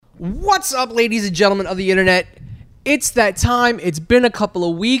What's up, ladies and gentlemen of the internet? It's that time. It's been a couple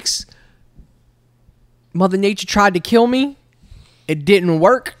of weeks. Mother Nature tried to kill me. It didn't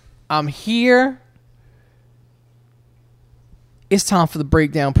work. I'm here. It's time for the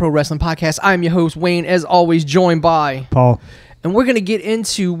Breakdown Pro Wrestling Podcast. I'm your host, Wayne, as always, joined by Paul. And we're going to get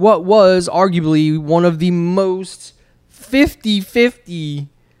into what was arguably one of the most 50-50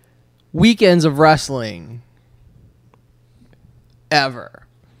 weekends of wrestling ever.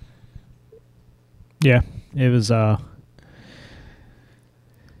 Yeah, it was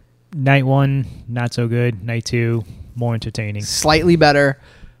night one, not so good. Night two, more entertaining. Slightly better.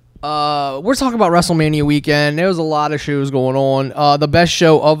 We're talking about Wrestlemania weekend. There was a lot of shows going on. The best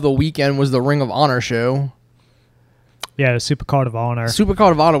show of the weekend was the Ring of Honor show. Yeah, the Supercard of Honor. Supercard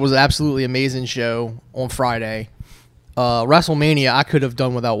of Honor was an absolutely amazing show on Friday. Wrestlemania, I could have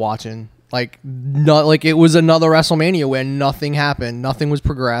done without watching. Like it was another Wrestlemania where nothing happened. Nothing was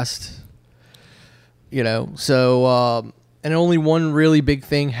progressed. You know, so, and only one really big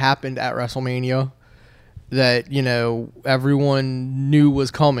thing happened at WrestleMania that, you know, everyone knew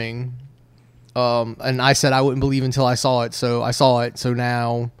was coming. And I said I wouldn't believe until I saw it. So I saw it. So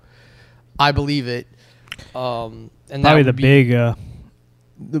now I believe it. And probably the big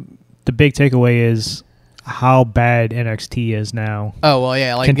takeaway is how bad NXT is now. Oh, well,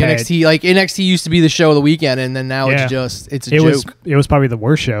 yeah, like NXT used to be the show of the weekend, and then now it's a joke. It was probably the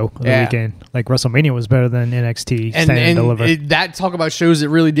worst show of the weekend. Like Wrestlemania was better than NXT Stand and Deliver. That talk about shows that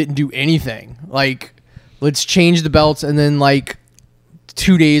really didn't do anything. Like, let's change the belts, and then like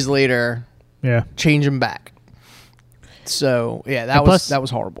 2 days later, change them back. So yeah, that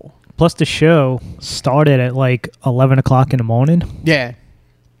was horrible. Plus, the show started at like 11 o'clock in the morning. Yeah.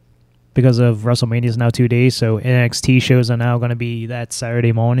 Because of WrestleMania is now 2 days, so NXT shows are now going to be that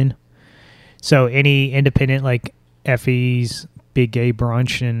Saturday morning. So any independent like Effie's, Big Gay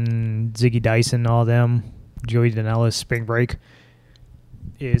Brunch, and Ziggy Dyson, all them, Joey Janela's Spring Break,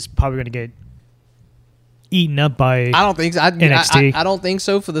 is probably going to get eaten up by I don't think so. NXT. I don't think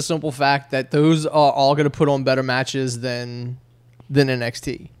so, for the simple fact that those are all going to put on better matches than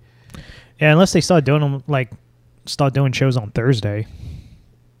NXT. Yeah, unless they start doing them start doing shows on Thursday.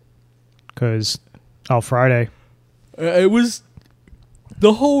 Because Friday. It was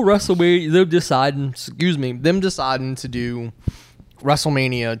the whole WrestleMania, them deciding to do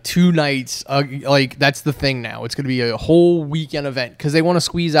WrestleMania 2 nights. That's the thing now. It's going to be a whole weekend event because they want to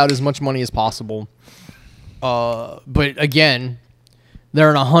squeeze out as much money as possible. But again, they're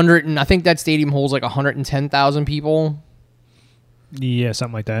in 100, and I think that stadium holds like 110,000 people. Yeah,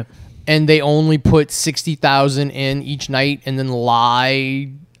 something like that. And they only put 60,000 in each night and then lie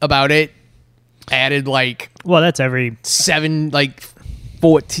about it. Added that's every 7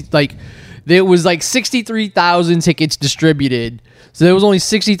 14 there was 63,000 tickets distributed, so there was only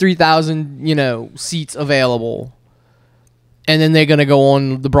 63,000 seats available, and then they're gonna go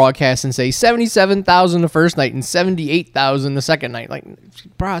on the broadcast and say 77,000 the first night and 78,000 the second night.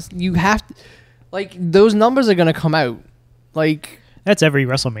 Bro, you have to, those numbers are gonna come out. That's every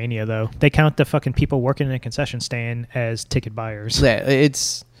WrestleMania though. They count the fucking people working in a concession stand as ticket buyers. Yeah,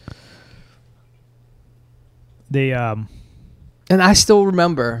 it's. And I still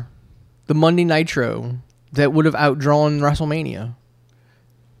remember the Monday Nitro that would have outdrawn WrestleMania.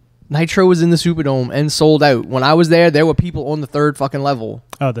 Nitro was in the Superdome and sold out. When I was there were people on the third fucking level.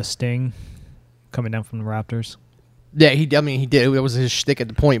 Oh, the Sting coming down from the Raptors. Yeah, he did. It was his shtick at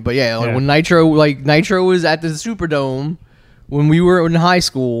the point. But yeah, when Nitro was at the Superdome when we were in high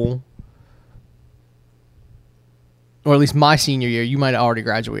school, or at least my senior year. You might have already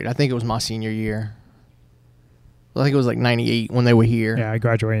graduated. I think it was my senior year. I think it was 98 when they were here. Yeah, I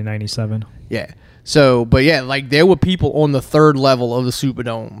graduated in 97. Yeah. So, but yeah, there were people on the third level of the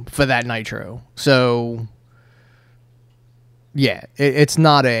Superdome for that Nitro. So, yeah, it's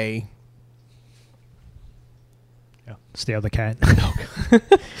not a... Yeah, stay on the cat.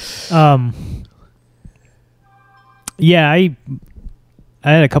 Yeah, I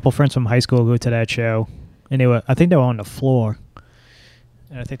had a couple friends from high school go to that show, and I think they were on the floor.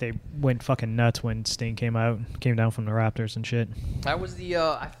 And I think they went fucking nuts when Sting came down from the Raptors and shit. That was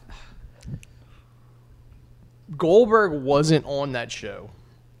the... Goldberg wasn't on that show.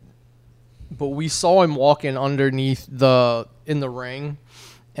 But we saw him walking underneath in the ring.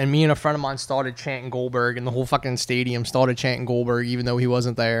 And me and a friend of mine started chanting Goldberg. And the whole fucking stadium started chanting Goldberg even though he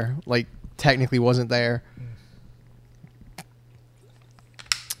wasn't there. Technically wasn't there.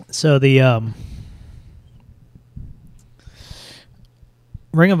 So the...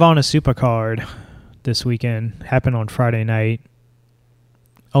 Ring of Honor Supercard this weekend happened on Friday night.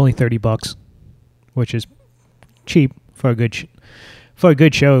 Only $30, which is cheap for a good for a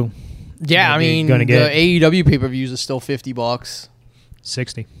good show. Yeah, I mean, the AEW pay-per-views is still $50.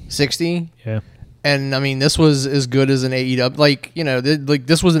 60. 60? Yeah. And I mean, this was as good as an AEW. Like, you know,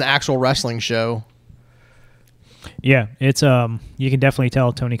 this was an actual wrestling show. Yeah, it's you can definitely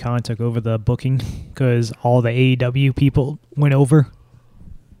tell Tony Khan took over the booking because all the AEW people went over.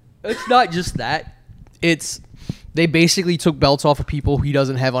 It's not just that. It's they basically took belts off of people he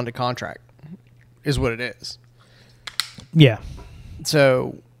doesn't have under contract, is what it is. Yeah.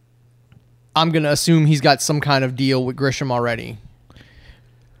 So I'm going to assume he's got some kind of deal with Grisham already.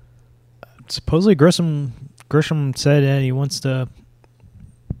 Supposedly Grisham said that he wants to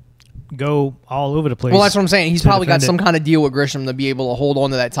go all over the place. Well, that's what I'm saying. He's probably got some kind of deal with Grisham to be able to hold on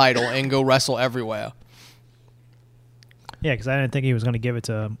to that title and go wrestle everywhere. Yeah, because I didn't think he was going to give it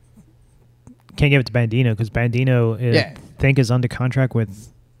to... Can't give it to Bandino because Bandino, I think, is under contract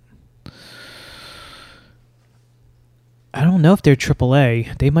with... I don't know if they're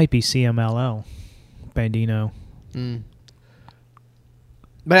AAA. They might be CMLL. Bandino. Mm.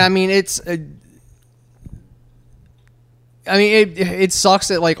 But I mean, it sucks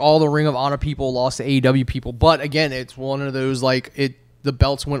that like all the Ring of Honor people lost to AEW people. But again, it's one of those like the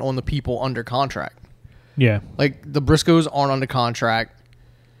belts went on the people under contract. Yeah, like the Briscoes aren't under contract.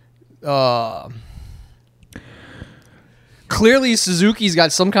 Clearly, Suzuki's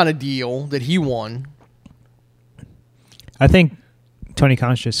got some kind of deal that he won. I think Tony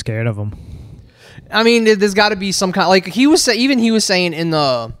Khan's just scared of him. I mean, there's got to be some kind. Like he was saying in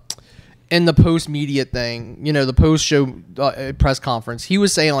the post media thing, you know, the post show press conference, he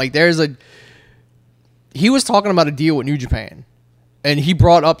was saying like he was talking about a deal with New Japan, and he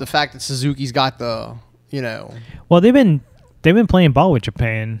brought up the fact that Suzuki's got the, you know. Well, they've been playing ball with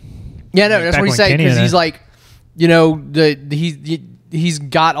Japan. Yeah, no, that's what he's saying because he's like, you know, he's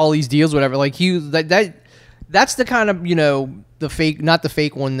got all these deals, whatever. Like that's the kind of, you know, the fake, not the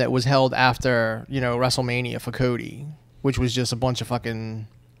fake one that was held after, you know, WrestleMania for Cody, which was just a bunch of fucking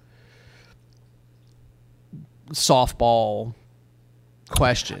softball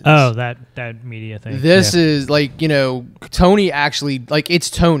questions. Oh, that media thing. This is like, you know, Tony actually, like, it's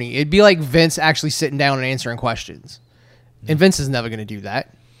Tony. It'd be like Vince actually sitting down and answering questions. And Vince is never going to do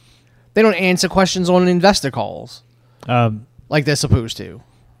that. They don't answer questions on investor calls like they're supposed to.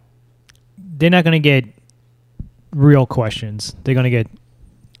 They're not going to get real questions. They're going to get...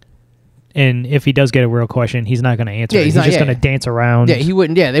 And if he does get a real question, he's not going to answer it. He's just going to dance around. Yeah, he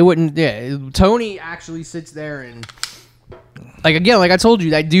wouldn't. Yeah, they wouldn't. Yeah, Tony actually sits there and... Like, again, like I told you,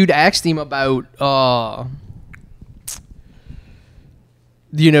 that dude asked him about...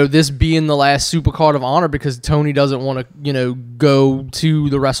 you know, this being the last Supercard of Honor because Tony doesn't want to, you know, go to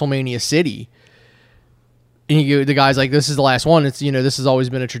the WrestleMania city. And the guy's like, this is the last one. It's, you know, this has always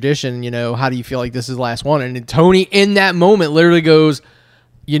been a tradition. You know, how do you feel like this is the last one? And Tony, in that moment, literally goes,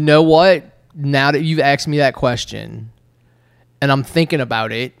 you know what? Now that you've asked me that question and I'm thinking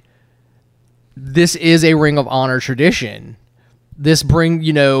about it, this is a Ring of Honor tradition. This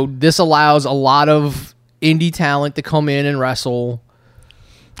allows a lot of indie talent to come in and wrestle.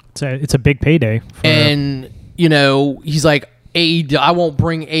 It's a big payday. And, you know, he's like, I won't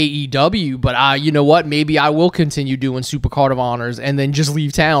bring AEW, but you know what? Maybe I will continue doing Supercard of Honors and then just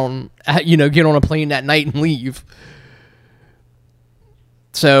leave town, you know, get on a plane that night and leave.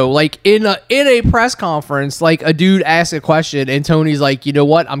 So, like, in a press conference, like, a dude asks a question and Tony's like, you know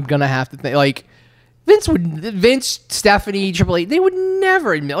what? I'm going to have to think. Like, Vince, Stephanie, Triple H, they would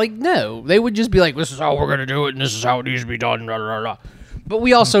never admit, like, no. They would just be like, this is how we're going to do it and this is how it needs to be done, blah, blah, blah. But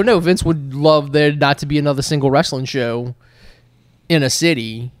we also know Vince would love there not to be another single wrestling show in a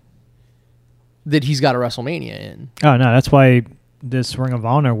city that he's got a WrestleMania in. Oh, no, that's why this Ring of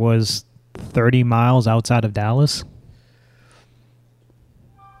Honor was 30 miles outside of Dallas.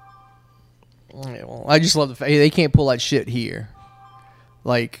 Yeah, well, I just love the fact they can't pull that shit here.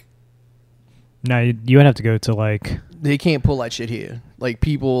 Like, no, you would have to go to, like... They can't pull that shit here. Like,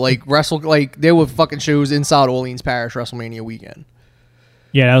 people, like, there were fucking shows inside Orleans Parish WrestleMania weekend.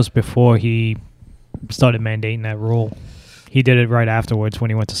 Yeah, that was before he started mandating that rule. He did it right afterwards when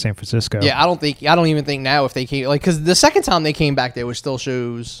he went to San Francisco. Yeah, I don't even think now if they came, like, because the second time they came back, there was still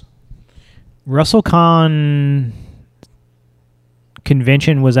shows. WrestleCon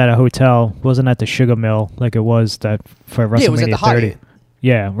convention was at a hotel, wasn't at the Sugar Mill like it was that for WrestleMania it was at the 30. Hyatt.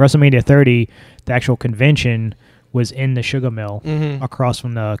 Yeah, WrestleMania 30, the actual convention was in the Sugar Mill across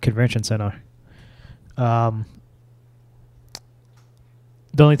from the convention center.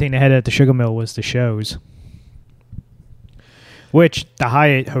 The only thing they had at the Sugar Mill was the shows. Which, the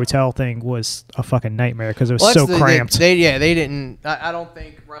Hyatt hotel thing was a fucking nightmare because it was so cramped. They didn't... I don't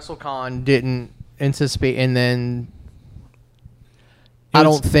think WrestleCon didn't anticipate, and then I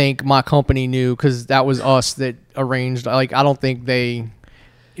don't think my company knew because that was us that arranged. Like, I don't think they.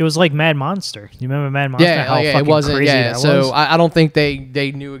 It was like Mad Monster. You remember Mad Monster? Yeah, how yeah, fucking it wasn't. crazy Yeah, that so was? I don't think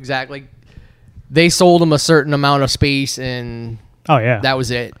they knew exactly. They sold them a certain amount of space, and oh yeah, that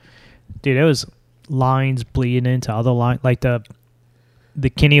was it. Dude, it was lines bleeding into other lines. Like the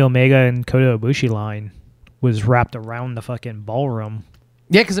Kenny Omega and Kota Ibushi line was wrapped around the fucking ballroom.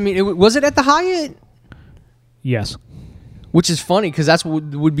 Yeah, because I mean, was it at the Hyatt? Yes. Which is funny because that's what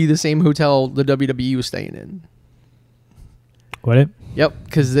would be the same hotel the WWE was staying in. Would it? Yep,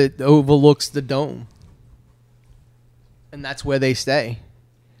 because it overlooks the dome, and that's where they stay.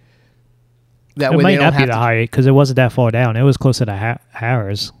 That it way might they don't not be have the to. Hyatt because it wasn't that far down. It was closer to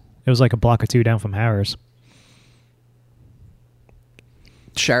Harris. It was like a block or two down from Harris.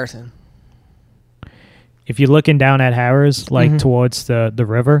 Sheraton. If you're looking down at Harris, like towards the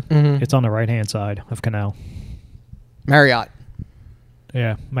river, Mm-hmm. it's on the right-hand side of Canal. Marriott.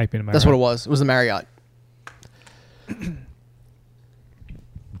 Yeah, might be the Marriott. That's what it was. It was the Marriott.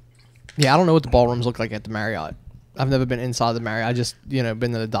 Yeah, I don't know what the ballrooms look like at the Marriott. I've never been inside the Marriott. I just, been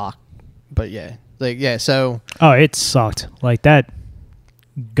to the dock. But yeah. So. Oh, it sucked. Like that,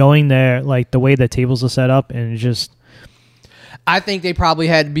 going there, like the way the tables are set up, and it's just. I think they probably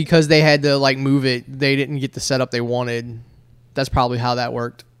had, because they had to like move it, they didn't get the setup they wanted. That's probably how that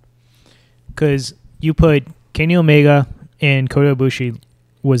worked. Because you put Kenny Omega and Kota Ibushi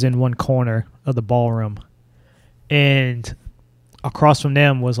was in one corner of the ballroom, and across from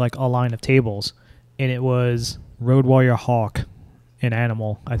them was like a line of tables, and it was Road Warrior Hawk and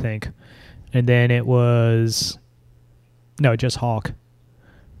Animal, I think, and then it was just Hawk,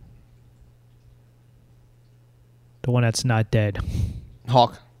 the one that's not dead.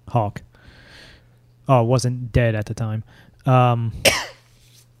 Hawk. Oh, it wasn't dead at the time. And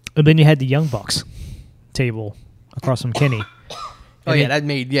then you had the Young Bucks table across from Kenny. Oh, yeah,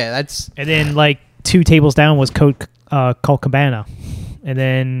 that's... And then, like, 2 tables down was Colt Cabana. And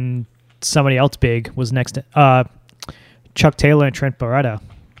then somebody else big was next to... Chuck Taylor and Trent Beretta.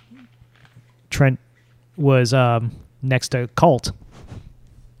 Trent was next to Colt.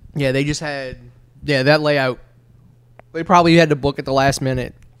 Yeah, they just had... Yeah, that layout... They probably had to book at the last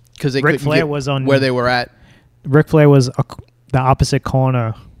minute because they Ric couldn't Flair get was on where they were at. Ric Flair was the opposite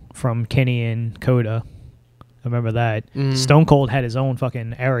corner from Kenny and Coda. I remember that. Stone Cold had his own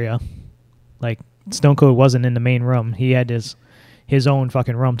fucking area. Like, Stone Cold wasn't in the main room. He had his own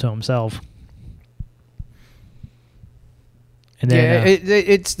fucking room to himself. And then,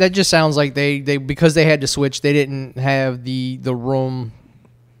 it's that just sounds like they because they had to switch, they didn't have the room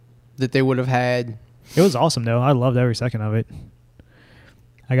that they would have had. It was awesome, though. I loved every second of it.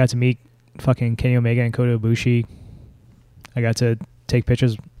 I got to meet fucking Kenny Omega and Kota Ibushi. I got to take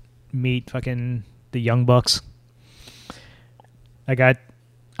pictures, meet fucking the Young Bucks.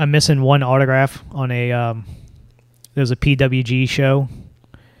 I'm missing one autograph on there's a PWG show,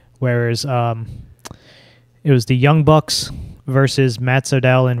 whereas it was the Young Bucks versus Matt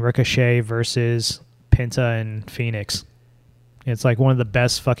Sydal and Ricochet versus Penta and Phoenix. It's like one of the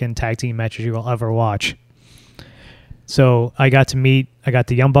best fucking tag team matches you will ever watch. So I got the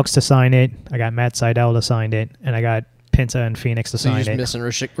Young Bucks to sign it, I got Matt Sydal to sign it, and I got Penta and Phoenix to sign it. You're just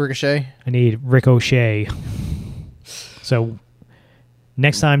missing Ricochet? I need Ricochet. So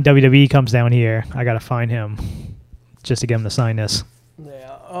next time WWE comes down here, I got to find him just to get him to sign this.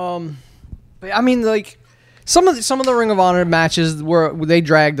 Yeah. But I mean, like, some of the Ring of Honor matches they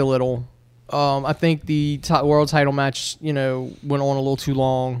dragged a little. I think the world title match, went on a little too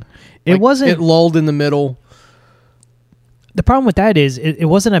long. It lulled in the middle. The problem with that is it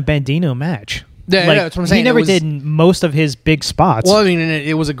wasn't a Bandino match. Yeah, like, that's what I'm saying. He never did most of his big spots. Well, I mean,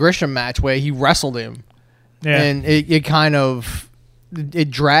 it was a Grisham match where he wrestled him. Yeah. And it kind of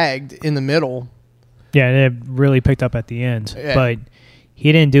it dragged in the middle. Yeah, and it really picked up at the end. Yeah. But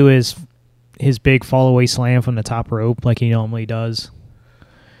he didn't do his big fall-away slam from the top rope like he normally does.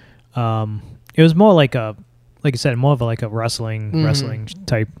 It was more like I said, more of a wrestling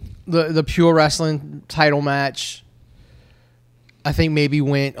type. The pure wrestling title match, I think maybe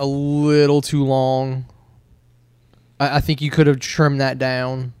went a little too long. I think you could have trimmed that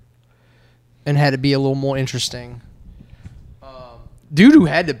down and had it be a little more interesting. Dude who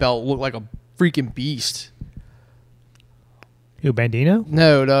had the belt looked like a freaking beast. Who, Bandino?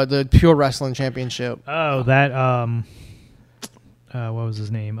 No, the pure wrestling championship. Oh, that what was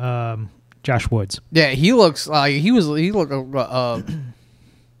his name? Josh Woods. Yeah, he looks like he looked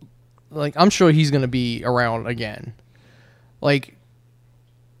like I'm sure he's gonna be around again. Like,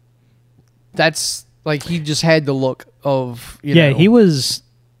 that's like he just had the look of he was.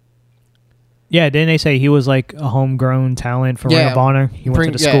 Yeah, didn't they say he was like a homegrown talent for Ring of Honor? He went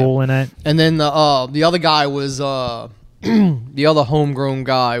to the school and that. And then the other guy was the other homegrown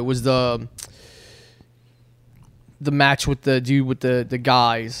guy was the match with the dude with the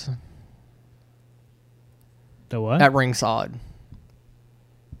guys. The what? At ringside.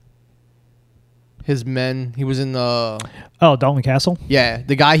 His men. He was in the... Oh, Dalton Castle? Yeah,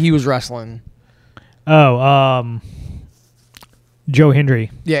 the guy he was wrestling. Oh, Joe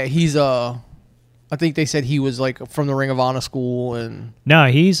Hendry. Yeah, he's I think they said he was like from the Ring of Honor school and... No,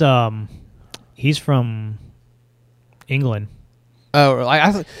 he's from England. Oh,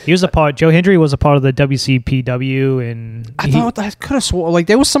 I he was a part. Joe Hendry was a part of the WCPW, and I thought I could have sworn like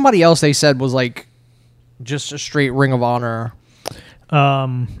there was somebody else they said was like just a straight Ring of Honor.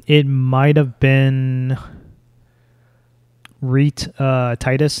 It might have been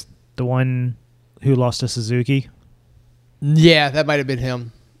Titus, the one who lost to Suzuki. Yeah, that might have been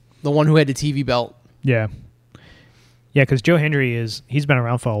him, the one who had the TV belt. Yeah, because Joe Hendry he's been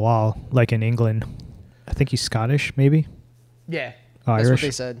around for a while, like in England. I think he's Scottish, maybe. Yeah, Irish. That's what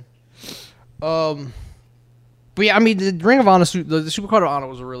they said. But yeah, I mean, the Ring of Honor, the Supercard of Honor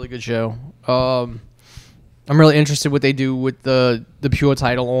was a really good show. I'm really interested what they do with the pure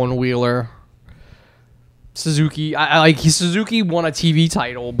title on Wheeler. Suzuki, Suzuki won a TV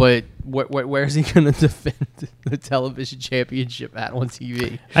title, but where's he going to defend the television championship at on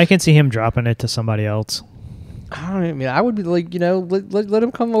TV? I can see him dropping it to somebody else. I would be like, let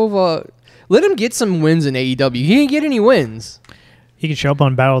him come over. Let him get some wins in AEW. He didn't get any wins. He can show up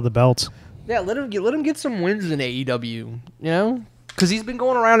on Battle of the Belts. Yeah, let him get some wins in AEW. Because he's been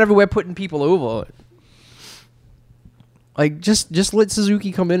going around everywhere putting people over. Like just let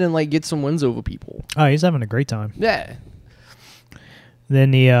Suzuki come in and like get some wins over people. Oh, he's having a great time. Yeah.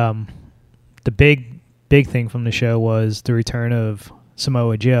 Then the big thing from the show was the return of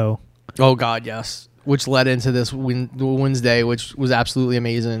Samoa Joe. Oh God, yes. Which led into this Wednesday, which was absolutely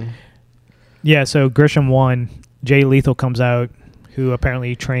amazing. Yeah, so Grisham won. Jay Lethal comes out, who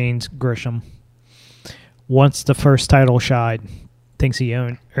apparently trains Grisham. Wants the first title shot, thinks he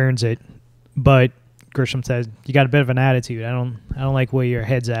earns it, but Grisham says, "You got a bit of an attitude. I don't like where your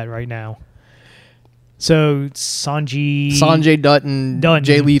head's at right now." So Sanjay Dutt and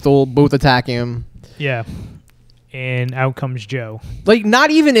Jay Lethal both attack him. Yeah, and out comes Joe. Like not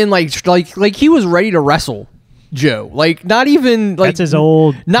even in like he was ready to wrestle. Joe, like not even like that's his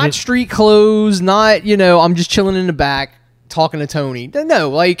old, not street clothes, not I'm just chilling in the back talking to Tony. No,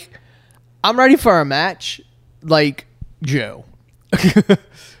 like I'm ready for a match, like Joe.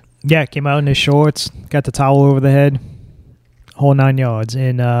 Yeah, came out in his shorts, got the towel over the head, whole 9 yards,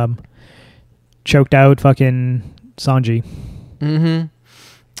 and choked out fucking Sanji. Mm-hmm.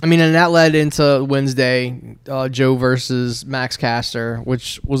 I mean, and that led into Wednesday, Joe versus Max Caster,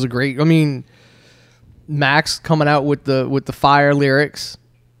 which was a great. I mean. Max coming out with the fire lyrics.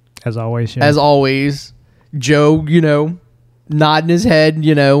 As always, yeah. As always. Joe, nodding his head,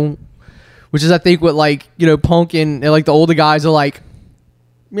 which is I think what like, Punk and like the older guys are like,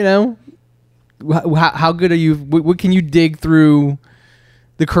 how good are you? What can you dig through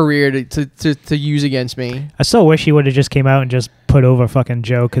the career to use against me? I still wish he would have just came out and just put over fucking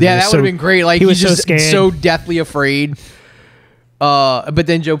Joe. Yeah, that would have been great. Like he was just so deathly afraid. But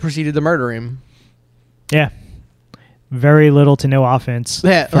then Joe proceeded to murder him. Yeah. Very little to no offense.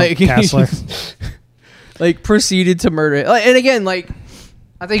 Yeah, from like Kessler. Like proceeded to murder it. And again, like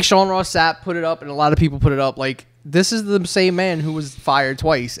I think Sean Ross Sapp put it up and a lot of people put it up. Like this is the same man who was fired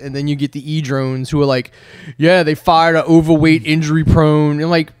twice. And then you get the E-drones who are like, yeah, they fired an overweight, injury prone. And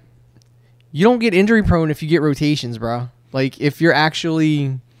like, you don't get injury prone if you get rotations, bro. Like if you're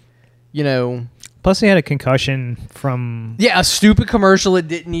actually, Plus he had a concussion from... Yeah, a stupid commercial that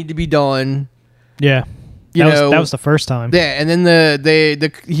didn't need to be done. Yeah. That was the first time. Yeah, and then there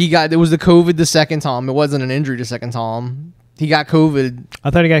was the COVID the second time. It wasn't an injury the second time. He got COVID. I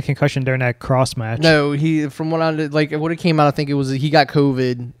thought he got a concussion during that cross match. No, from what I did, like what it came out, I think it was he got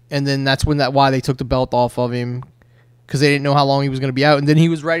COVID, and then that's why they took the belt off of him because they didn't know how long he was going to be out, and then he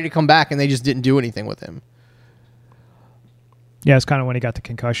was ready to come back, and they just didn't do anything with him. Yeah, it's kind of when he got the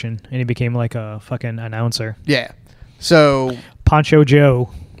concussion, and he became like a fucking announcer. Yeah. So Poncho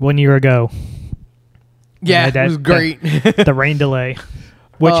Joe 1 year ago. Yeah, it was great. The rain delay,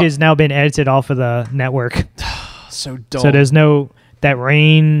 which has now been edited off of the network. So dumb. So there's that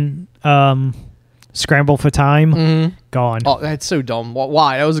rain scramble for time gone. Oh, that's so dumb.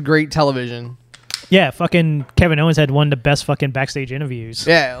 Why? That was a great television. Yeah, fucking Kevin Owens had one of the best fucking backstage interviews.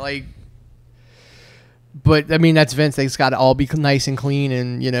 Yeah, like. But I mean, that's Vince. It's got to all be nice and clean,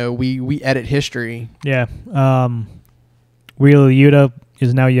 and we edit history. Yeah. Wheeler Yuta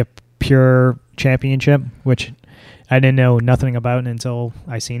is now your pure Championship, which I didn't know nothing about until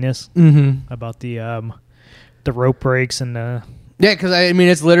I seen this about the rope breaks and the. Yeah, because I mean,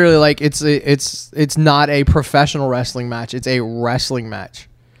 it's literally like it's not a professional wrestling match; it's a wrestling match.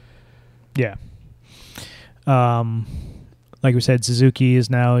 Yeah. Like we said, Suzuki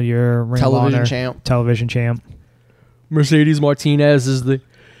is now your Ring of Honor television champ. Mercedes Martinez is the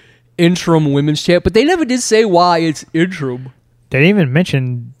interim women's champ, but they never did say why it's interim. They didn't even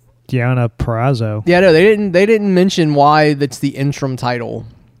mention Deonna Purrazzo. Yeah, no, they didn't mention why that's the interim title.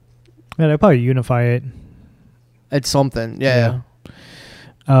 Yeah, they'll probably unify it. It's something, yeah.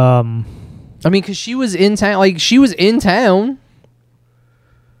 I mean, because she was in town. Like, she was in town.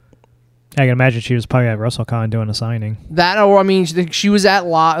 I can imagine she was probably at WrestleCon doing a signing. That, or I mean, she was at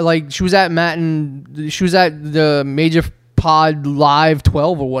she was at the Major Pod Live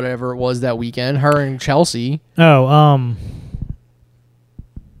 12 or whatever it was that weekend. Her and Chelsea. Oh,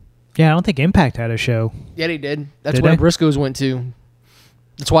 yeah, I don't think Impact had a show. Yeah, they did. That's where Briscoes went to.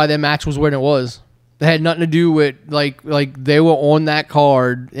 That's why their match was where it was. They had nothing to do with like they were on that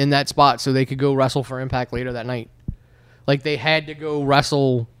card in that spot so they could go wrestle for Impact later that night. Like, they had to go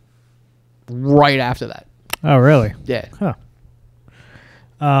wrestle right after that. Oh, really? Yeah. Huh.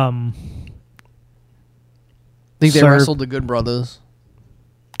 I think they wrestled the Good Brothers.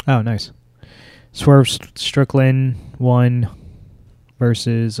 Oh, nice. Swerve Strickland won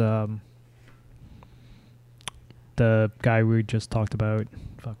versus the guy we just talked about.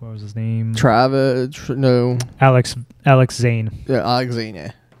 Fuck, what was his name? No. Alex Zane. Yeah, Alex Zane,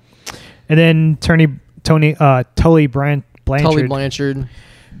 yeah. And then Tully Blanchard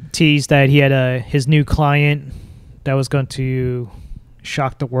teased that he had what new client that was going to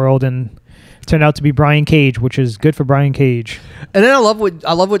shock the world, and it turned out to be Brian Cage, which is good for Brian Cage. And then I love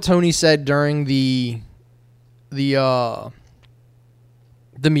what Tony said during the media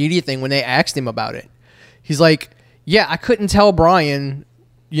thing when they asked him about it. He's like, "Yeah, I couldn't tell Brian,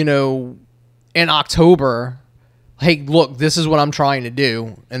 in October, hey, look, this is what I'm trying to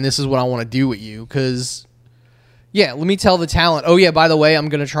do, and this is what I want to do with you, because." Yeah, let me tell the talent, oh, yeah, by the way, I'm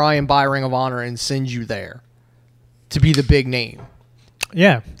going to try and buy Ring of Honor and send you there to be the big name.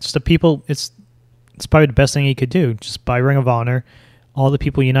 Yeah, it's the people. It's probably the best thing he could do. Just buy Ring of Honor. All the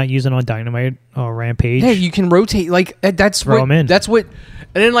people you're not using on Dynamite or Rampage. Yeah, you can rotate. Like, that's throw them in. That's what.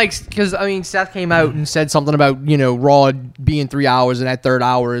 And then, like, because, I mean, Seth came out and said something about, Raw being 3 hours and that third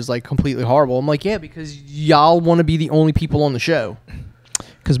hour is, like, completely horrible. I'm like, yeah, because y'all want to be the only people on the show.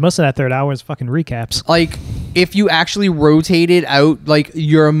 Because most of that third hour is fucking recaps. Like, if you actually rotated out, like,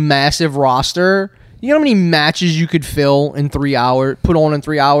 your massive roster, you know how many matches you could fill in 3 hours, put on in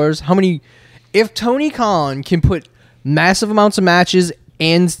 3 hours? How many... If Tony Khan can put massive amounts of matches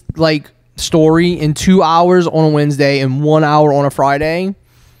and, like, story in 2 hours on a Wednesday and 1 hour on a Friday,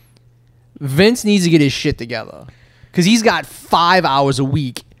 Vince needs to get his shit together. Because he's got 5 hours a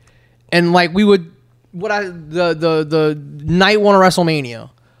week. And, like, we would... the night one of WrestleMania,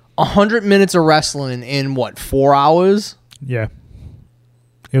 100 minutes of wrestling in 4 hours? Yeah,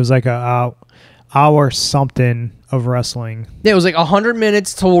 it was like a hour something of wrestling. Yeah, it was like 100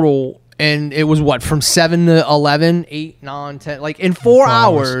 minutes total, and it was from 7 to 11, 8, 9, 10, like in 4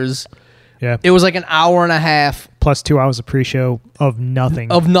 hours. Yeah, it was like an hour and a half plus 2 hours of pre-show of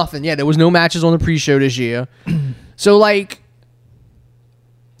nothing. Yeah, there was no matches on the pre-show this year. So, like,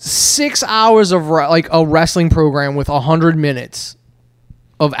 6 hours of a wrestling program with 100 minutes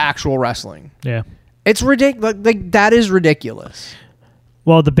of actual wrestling. Yeah, it's ridiculous. Like, that is ridiculous.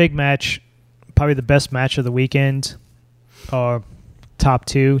 Well, the big match, probably the best match of the weekend, or top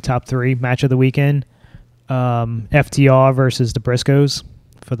 3 match of the weekend, FTR versus the Briscoes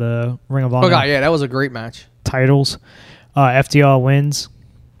for the Ring of Honor. Oh god, yeah, that was a great match. Titles. FTR wins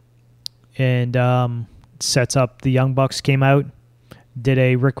and sets up the Young Bucks. Came out. Did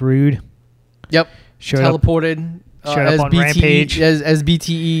a Rick Rude. Yep. Teleported. Showed up on Rampage. As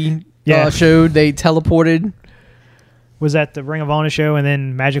BTE showed, they teleported. Was at the Ring of Honor show, and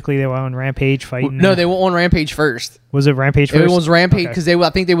then magically they were on Rampage fighting? No, they were on Rampage first. Was it Rampage first? It was Rampage because I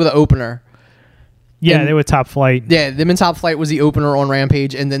think they were the opener. Yeah, and they were Top Flight. Yeah, them in Top Flight was the opener on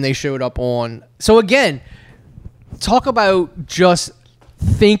Rampage, and then they showed up on... So again, talk about just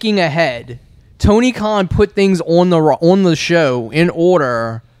thinking ahead. Tony Khan put things on the show in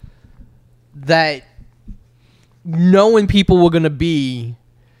order that knowing people were going to be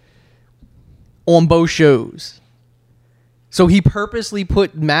on both shows. So he purposely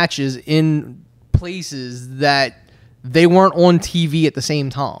put matches in places that they weren't on TV at the same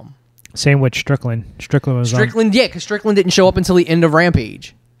time. Same with Strickland. Strickland, yeah, because Strickland didn't show up until the end of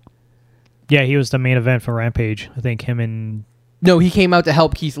Rampage. Yeah, he was the main event for Rampage. I think him and... No, he came out to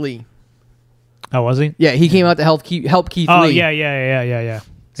help Keith Lee. Oh, was he? Yeah, he came out to help Keith Oh, Lee. yeah.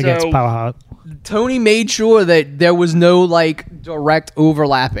 Against Powerhouse. Tony made sure that there was no like direct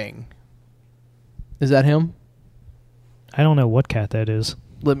overlapping. Is that him? I don't know what cat that is.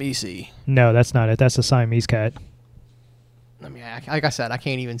 Let me see. No, that's not it. That's a Siamese cat. I mean, like I said, I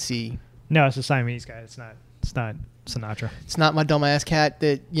can't even see. No, it's a Siamese cat. It's not Sinatra. It's not my dumbass cat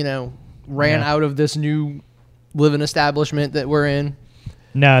that, ran out of this new living establishment that we're in.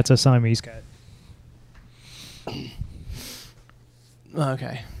 No, it's a Siamese cat.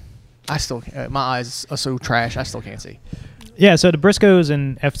 Okay. I still can't. My eyes are so trash, I still can't see. Yeah, so the Briscoes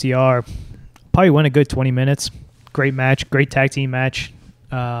and FTR probably went a good 20 minutes. Great match. Great tag team match.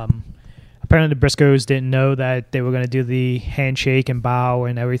 Apparently the Briscoes didn't know that they were going to do the handshake and bow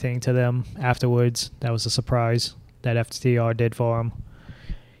and everything to them afterwards. That was a surprise that FTR did for them.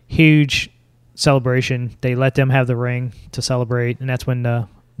 Huge celebration. They let them have the ring to celebrate, and that's when the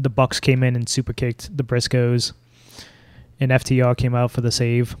Bucks came in and super kicked the Briscoes, and FTR came out for the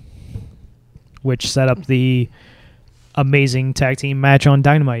save, which set up the amazing tag team match on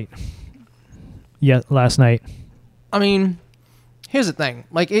Dynamite last night. I mean, here's the thing.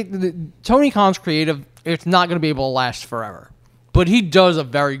 Like, Tony Khan's creative, it's not going to be able to last forever. But he does a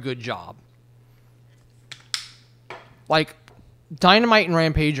very good job. Like, Dynamite and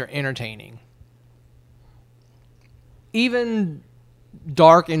Rampage are entertaining. Even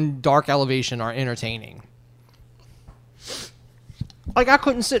Dark and Dark Elevation are entertaining. Like, I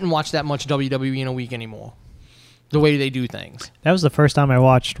couldn't sit and watch that much WWE in a week anymore. The way they do things. That was the first time I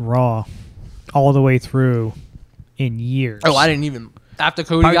watched Raw all the way through in years. Oh, I didn't even... After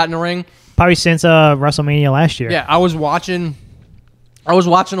Cody got in the ring? Probably since WrestleMania last year. Yeah, I was watching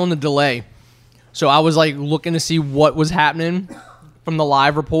on the delay. So I was like looking to see what was happening from the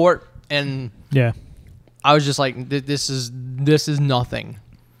live report, and yeah, I was just like, this is nothing.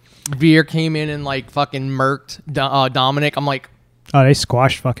 Veer came in and like fucking murked Dominic. I'm like, oh, they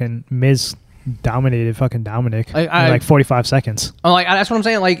squashed fucking Miz. Dominated fucking Dominic in like 45 seconds. I'm like, that's what I'm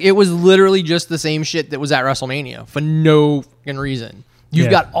saying. Like, it was literally just the same shit that was at WrestleMania for no fucking reason.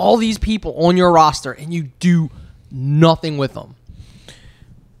 You've got all these people on your roster, and you do nothing with them.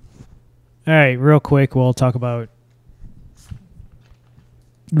 All right, real quick, we'll talk about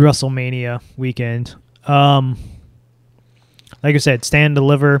WrestleMania weekend. Like I said, Stand and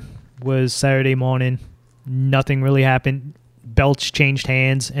Deliver was Saturday morning. Nothing really happened. Belts changed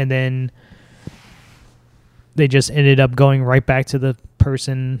hands, and then they just ended up going right back to the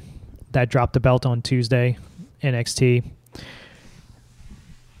person that dropped the belt on Tuesday, NXT.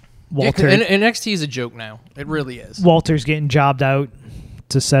 Walter, NXT is a joke now. It really is. Walter's getting jobbed out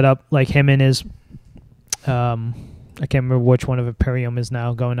to set up like him and his... I can't remember which one of Imperium is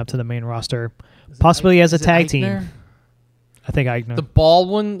now going up to the main roster. Possibly as a tag team. I think Eichner. The bald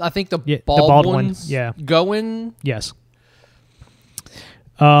one? I think the bald one's going? Yes.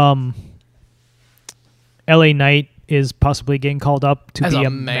 LA Knight is possibly getting called up to be a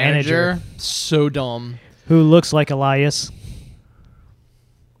manager. So dumb. Who looks like Elias.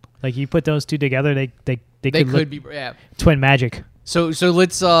 Like, you put those two together, they could be twin magic. So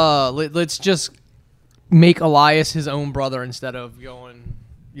let's just make Elias his own brother instead of going,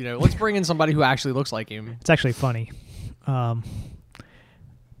 let's bring in somebody who actually looks like him. It's actually funny. So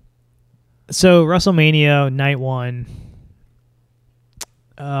WrestleMania night one,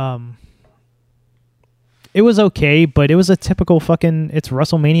 it was okay, but it was a typical it's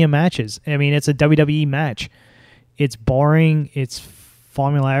WrestleMania matches. I mean, it's a WWE match. It's boring. It's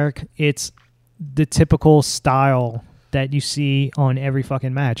formulaic. It's the typical style that you see on every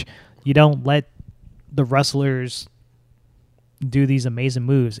fucking match. You don't let the wrestlers do these amazing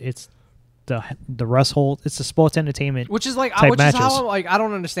moves. It's the rest hold. It's the sports entertainment, which is like, matches. I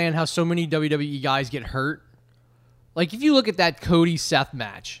don't understand how so many WWE guys get hurt. Like, if you look at that Cody Seth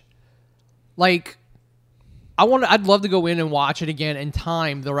match, like, I'd love to go in and watch it again and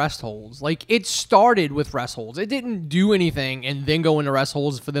time the rest holds. Like, it started with rest holds. It didn't do anything and then go into rest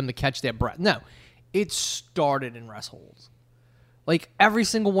holds for them to catch their breath. No, it started in rest holds. Like, every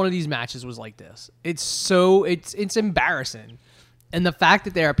single one of these matches was like this. It's embarrassing. And the fact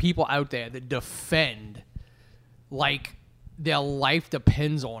that there are people out there that defend like their life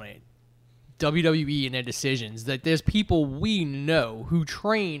depends on it, WWE and their decisions, that there's people we know who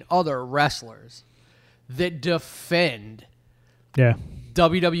train other wrestlers that defend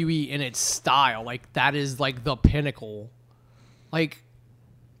WWE in its style. Like, that is like the pinnacle. Like,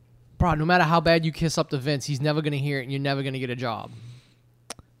 bro, no matter how bad you kiss up to Vince, he's never going to hear it and you're never going to get a job.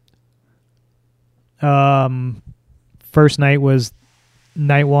 First night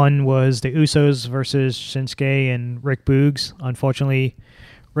one was the Usos versus Shinsuke and Rick Boogs. Unfortunately,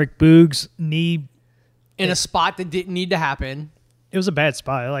 Rick Boogs' knee in a spot that didn't need to happen. It was a bad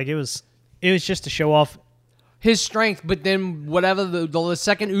spot. Like it was just to show off his strength, but then whatever the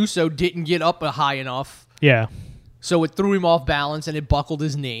second Uso didn't get up high enough. Yeah. So it threw him off balance and it buckled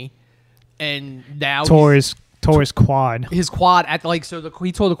his knee. And now tore his quad. His quad at he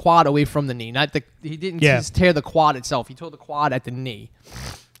tore the quad away from the knee. He didn't just tear the quad itself. He tore the quad at the knee.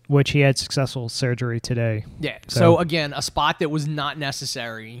 Which he had successful surgery today. Yeah. So again, a spot that was not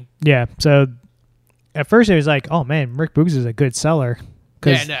necessary. Yeah. So at first it was like, oh man, Rick Boogs is a good seller.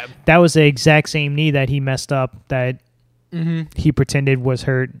 Because that was the exact same knee that he messed up that he pretended was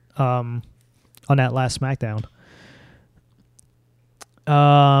hurt on that last SmackDown.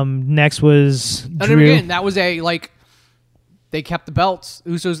 Next was Drew. And again, that was they kept the belts.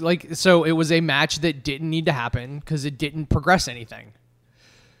 Usos so it was a match that didn't need to happen because it didn't progress anything.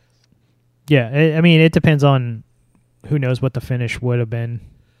 Yeah, I mean, it depends on who knows what the finish would have been.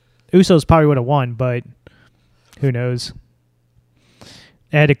 Usos probably would have won, but who knows?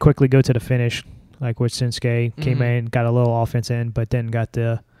 I had to quickly go to the finish, like with Shinsuke came in, got a little offense in, but then got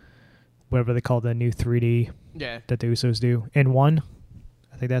the whatever they call the new 3D that the Usos do and won.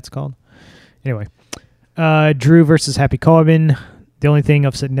 I think that's called. Anyway, Drew versus Happy Corbin. The only thing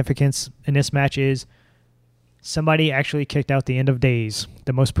of significance in this match is somebody actually kicked out the End of Days,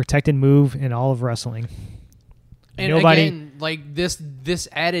 the most protected move in all of wrestling. And again, this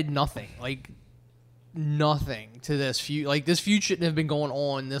added nothing. Nothing to this feud. This feud shouldn't have been going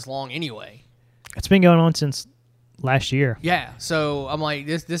on this long anyway. It's been going on since last year. Yeah. So I'm like,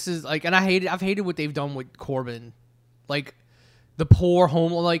 this is and I've hated what they've done with Corbin. The poor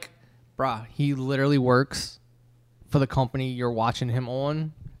home, bruh, he literally works for the company you're watching him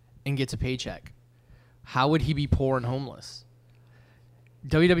on and gets a paycheck. How would he be poor and homeless?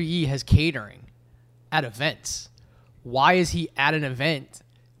 WWE has catering at events. Why is he at an event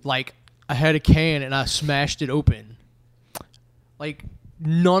I had a can and I smashed it open?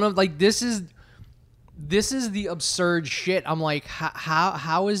 None of this is the absurd shit. I'm like,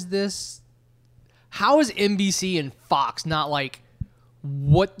 how is this? How is NBC and Fox not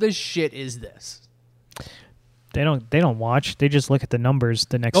what the shit is this? They don't watch. They just look at the numbers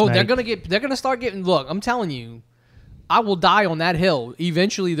the next night. They're gonna start getting. Look, I'm telling you, I will die on that hill.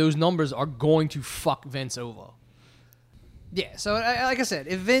 Eventually, those numbers are going to fuck Vince over. Yeah, so like I said,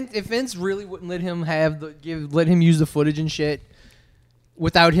 if Vince really wouldn't let him let him use the footage and shit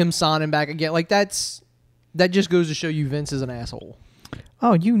without him signing back again, that just goes to show you Vince is an asshole.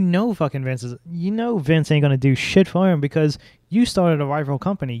 Oh, fucking Vince is. Vince ain't gonna do shit for him because you started a rival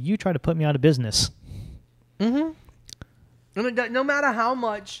company. You tried to put me out of business. Mm-hmm. No matter how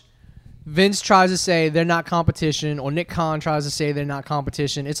much Vince tries to say they're not competition, or Nick Khan tries to say they're not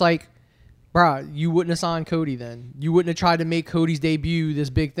competition, it's like, bruh, you wouldn't have signed Cody then. You wouldn't have tried to make Cody's debut this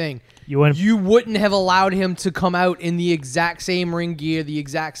big thing. You wouldn't have allowed him to come out in the exact same ring gear, the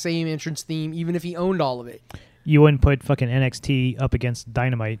exact same entrance theme, even if he owned all of it. You wouldn't put fucking NXT up against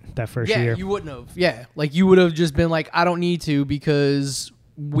Dynamite that first year. Yeah, you wouldn't have. Yeah, you would have just been like, I don't need to because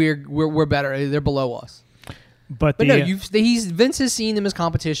we're better. They're below us. But no, Vince has seen them as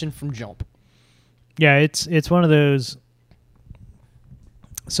competition from jump. Yeah, it's one of those.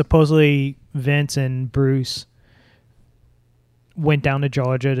 Supposedly, Vince and Bruce went down to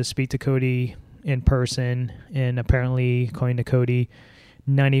Georgia to speak to Cody in person, and apparently, according to Cody,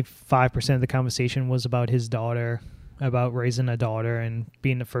 95% of the conversation was about his daughter, about raising a daughter and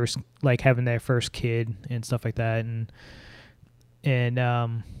being the first, having their first kid and stuff like that, and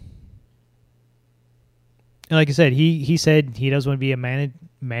like I said, he said he doesn't want to be a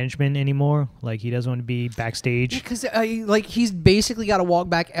management anymore. He doesn't want to be backstage. Because he's basically got to walk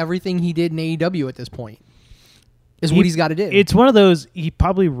back everything he did in AEW at this point. What he's got to do. It's one of those he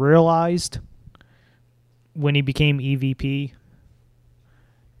probably realized when he became EVP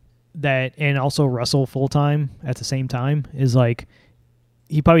that, and also wrestle full time at the same time, is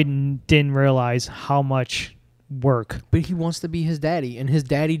he probably didn't realize how much work. But he wants to be his daddy, and his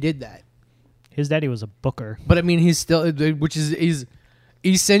daddy did that. His daddy was a booker. But I mean, he's still, which is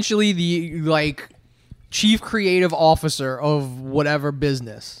essentially the chief creative officer of whatever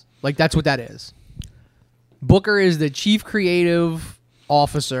business. That's what that is. Booker is the chief creative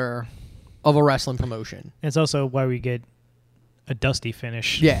officer of a wrestling promotion. It's also why we get a Dusty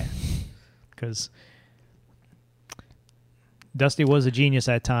finish. Yeah. Because Dusty was a genius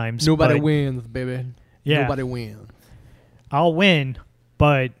at times. Nobody wins, baby. Yeah. Nobody wins. I'll win,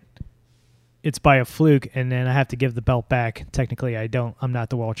 but it's by a fluke, and then I have to give the belt back. Technically, I'm not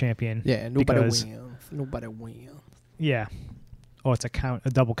the world champion. Yeah, nobody wins. Nobody wins. Yeah. Oh, it's a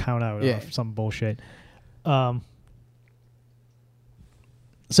double count out or some bullshit.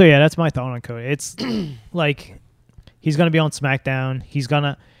 So yeah, that's my thought on Cody. It's like he's gonna be on SmackDown.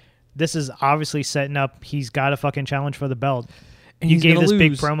 This is obviously setting up. He's got a fucking challenge for the belt. And you gave this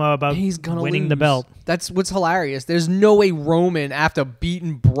big promo about winning the belt. That's what's hilarious. There's no way Roman, after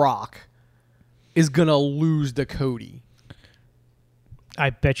beating Brock, is gonna lose to Cody.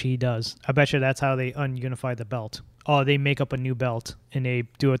 I bet you he does. I bet you that's how they ununify the belt. Oh, they make up a new belt and they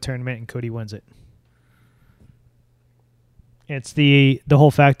do a tournament and Cody wins it. It's the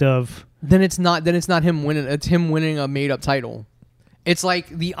whole fact of then it's not him winning. It's him winning a made up title. It's like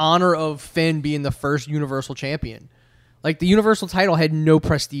the honor of Finn being the first Universal Champion. Like the Universal title had no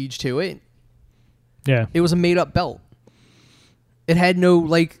prestige to it. Yeah, it was a made up belt. It had no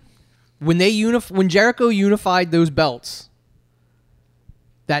like when Jericho unified those belts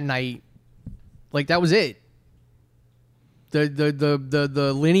that night. Like that was it.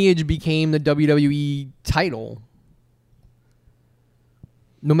 The lineage became the WWE title.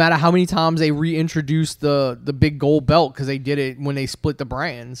 No matter how many times they reintroduced the big gold belt, because they did it when they split the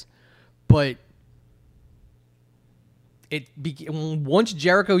brands, but once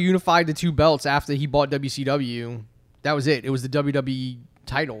Jericho unified the two belts after he bought WCW, that was it. It was the WWE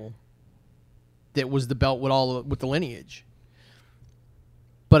title that was the belt with the lineage.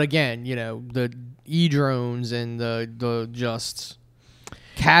 But again, the E-drones and the just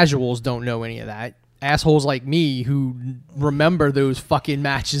casuals don't know any of that. Assholes like me who remember those fucking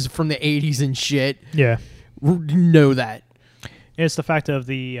matches from the 80s and shit. Yeah. Know that. It's the fact of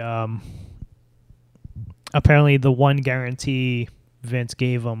the apparently the one guarantee Vince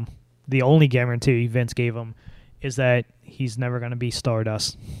gave him, the only guarantee Vince gave him, is that he's never going to be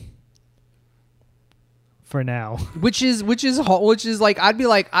Stardust. For now. Which is like, I'd be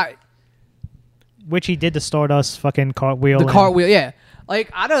like, which he did the Stardust fucking cartwheel. The cartwheel, yeah.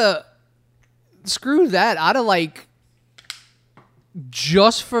 Like, screw that. I'd have like,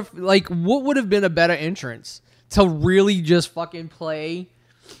 just for like, what would have been a better entrance to really just fucking play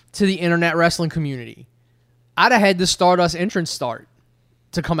to the internet wrestling community? I'd have had the Stardust entrance start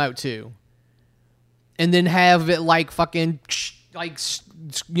to come out too, and then have it like fucking like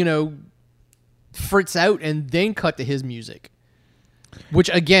fritz out and then cut to his music. Which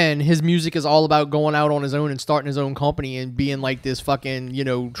again, his music is all about going out on his own and starting his own company and being like this fucking,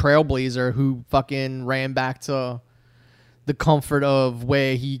 trailblazer who fucking ran back to the comfort of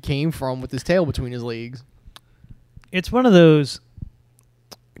where he came from with his tail between his legs. It's one of those.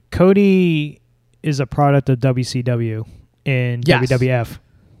 Cody is a product of WCW and WWF.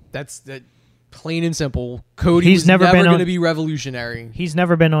 That's the plain and simple. Cody was never going to be revolutionary. He's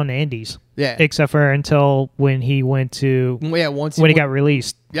never been on the Indies. Yeah. Except for until when he went to... Yeah, when he got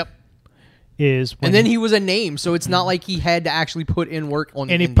released. Yep. And then he was a name, so it's not like he had to actually put in work on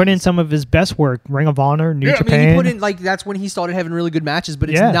the Indies. And he put in some of his best work. Ring of Honor, New Japan. I mean, he put in, like, that's when he started having really good matches, but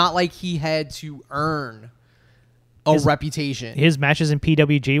it's not like he had to earn his reputation. His matches in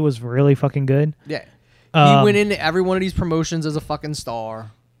PWG was really fucking good. Yeah. He went into every one of these promotions as a fucking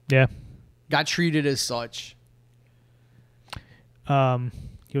star. Yeah. Got treated as such.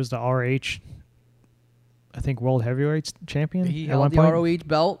 He was the RH, I think, World Heavyweight Champion. He held the ROH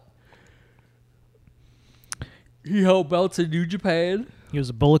belt. He held belts in New Japan. He was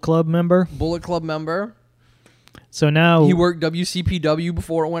a Bullet Club member. So now... He worked WCPW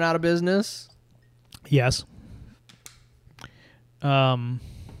before it went out of business. Yes. The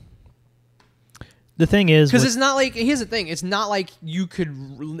thing is... Because it's not like... Here's the thing. It's not like you could...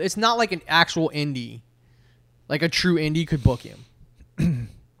 It's not like an actual indie. Like a true indie could book him.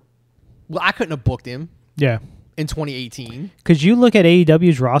 Well, I couldn't have booked him. Yeah. In 2018. Because you look at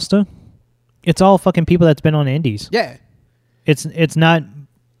AEW's roster, it's all fucking people that's been on indies. Yeah. It's not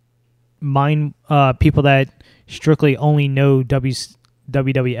people that strictly only know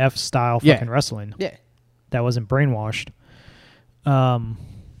WWF style fucking wrestling. Yeah. That wasn't brainwashed.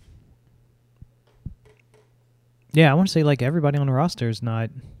 Yeah, I want to say like everybody on the roster is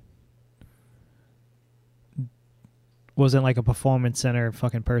wasn't like a performance center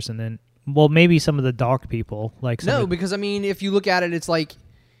fucking person. Then, well, maybe some of the dark people like because I mean, if you look at it, it's like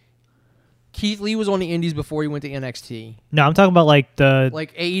Keith Lee was on the indies before he went to NXT. No, I'm talking about like the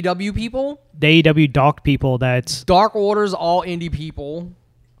AEW people, the AEW dark people. That's Dark Order's all indie people.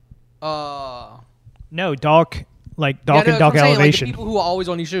 No, dark and Dark Elevation. Saying, like, the people who are always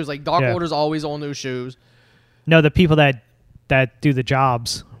on these shows, like Dark Order's always on those shows. No, the people that do the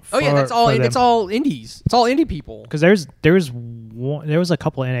jobs. That's all. It's all indies. It's all indie people. Because there was a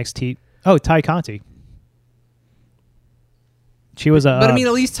couple of NXT. Oh, Ty Conti. She was a. But I mean,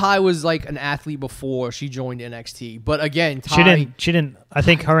 at least Ty was like an athlete before she joined NXT. But again, Ty, she didn't. I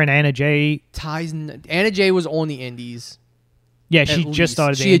think her and Anna Jay. Anna Jay was on the indies. Yeah, she just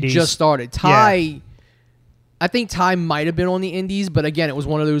started the She indies. had just started. Ty, I think Ty might have been on the indies, but again, it was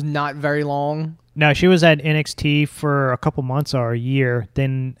one of those not very long. No, she was at NXT for a couple months or a year,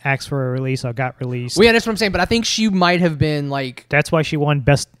 then asked for a release or got released. Well, yeah, that's what I'm saying, but I think she might have been like... That's why she won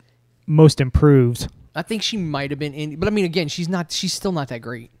Most Improved. I think she might have been in... But I mean, again, she's still not that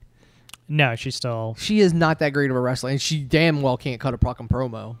great. No, she's still... She is not that great of a wrestler, and she damn well can't cut a fucking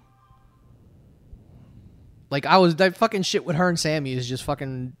promo. Like, that fucking shit with her and Sammy is just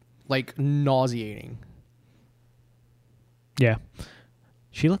fucking, like, nauseating. Yeah.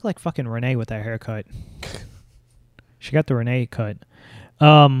 She looked like fucking Renee with that haircut. She got the Renee cut.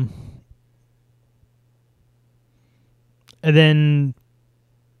 And then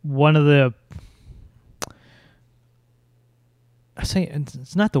one of the... I say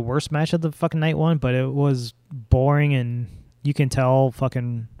it's not the worst match of the fucking night one, but it was boring, and you can tell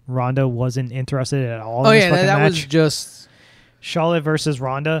fucking Ronda wasn't interested at all in this fucking that match. was just... Charlotte versus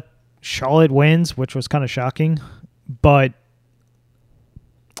Ronda. Charlotte wins, which was kind of shocking, but...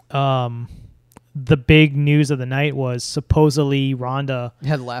 the big news of the night was supposedly Ronda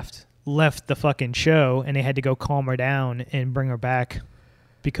had left the fucking show, and they had to go calm her down and bring her back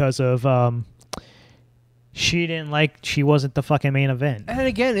because of she wasn't the fucking main event. And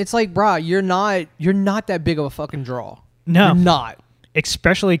again, it's like, brah, you're not that big of a fucking draw. No, you're not.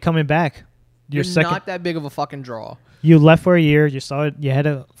 Especially coming back. You're not that big of a fucking draw. You left for a year. You started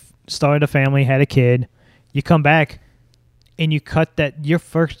a family, had a kid. You come back. And you cut that your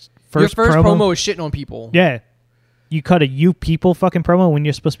first promo is shitting on people. Yeah, you cut a "you people" fucking promo when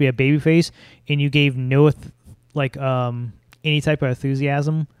you're supposed to be a babyface, and you gave no any type of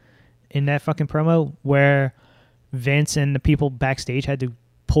enthusiasm in that fucking promo. Where Vince and the people backstage had to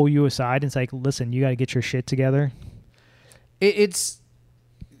pull you aside and it's like, listen, you got to get your shit together.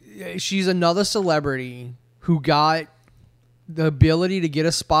 She's another celebrity who got the ability to get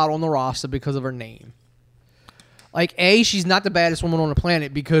a spot on the roster because of her name. Like, she's not the baddest woman on the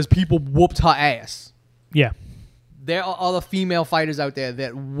planet because people whooped her ass. Yeah. There are other female fighters out there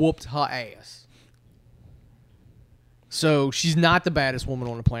that whooped her ass. So, she's not the baddest woman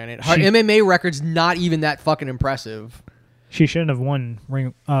on the planet. Her MMA record's not even that fucking impressive. She shouldn't have won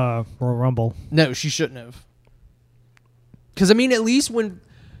Royal Rumble. No, she shouldn't have. Because, I mean, at least when...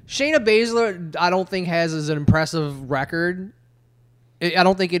 Shayna Baszler, I don't think has as an impressive record. I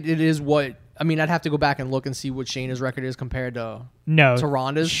don't think it is what... I mean, I'd have to go back and look and see what Shayna's record is compared to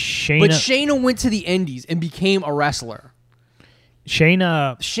Ronda's. But Shayna went to the Indies and became a wrestler.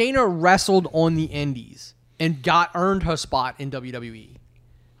 Shayna wrestled on the Indies and earned her spot in WWE.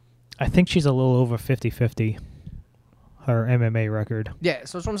 I think she's a little over 50-50, her MMA record. Yeah,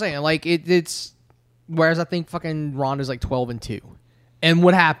 so that's what I'm saying. Like, it's... Whereas I think fucking Ronda's like 12-2. And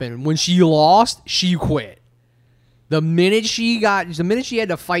what happened? When she lost, she quit. The minute she had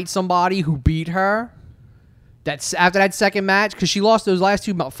to fight somebody who beat her, that's after that second match, because she lost those last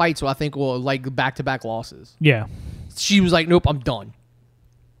two fights, so I think like back-to-back losses. Yeah. She was like, nope, I'm done.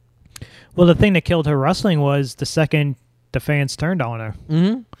 Well, the thing that killed her wrestling was the second the fans turned on her.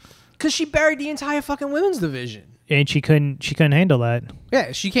 Mm-hmm. Because she buried the entire fucking women's division. And she couldn't handle that.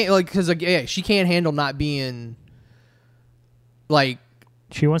 Yeah, she can't, she can't handle not being, like...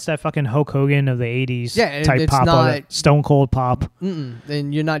 She wants that fucking Hulk Hogan of the 80s type it's pop, not, Stone Cold pop.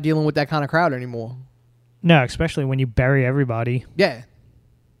 Then you're not dealing with that kind of crowd anymore. No, especially when you bury everybody. Yeah.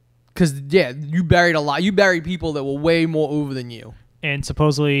 Because, you buried a lot. You buried people that were way more over than you. And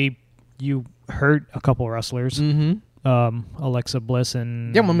supposedly you hurt a couple wrestlers. Mm-hmm. Alexa Bliss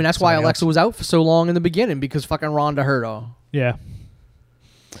and... Yeah, I mean, that's why Alexa was out for so long in the beginning, because fucking Ronda hurt her. Yeah.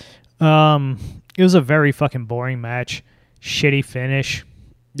 It was a very fucking boring match. Shitty finish.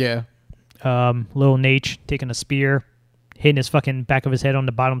 Yeah. Little Nate taking a spear, hitting his fucking back of his head on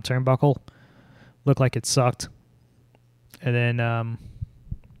the bottom turnbuckle. Looked like it sucked. And then,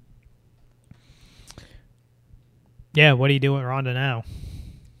 what do you do with Ronda now?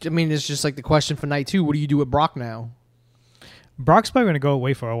 I mean, it's just like the question for night 2. What do you do with Brock now? Brock's probably going to go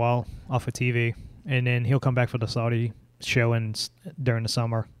away for a while off of TV, and then he'll come back for the Saudi show during the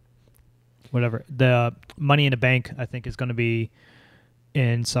summer. Whatever. The Money in the Bank, I think, is going to be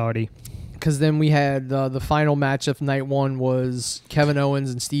in Saudi. Because then we had the final match of night 1 was Kevin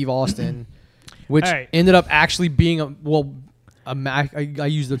Owens and Steve Austin, which ended up actually being a match. I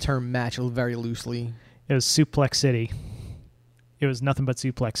use the term match very loosely. It was Suplex City. It was nothing but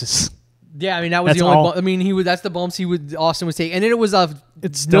suplexes. Yeah, I mean that was the only. I mean that's the bumps Austin was taking, and then it was no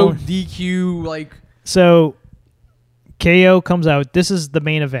DQ like. So, KO comes out. This is the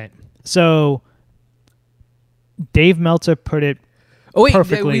main event. So, Dave Meltzer put it. Oh wait,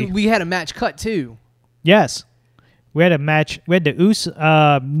 perfectly. we had a match cut too. Yes, We had a match. We had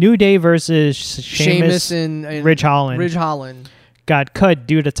the New Day versus Sheamus and Ridge Holland. Ridge Holland got cut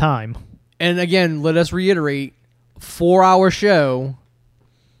due to time. And again, let us reiterate, 4-hour show.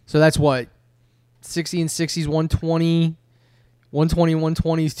 So that's what? 60 and 60s, 120,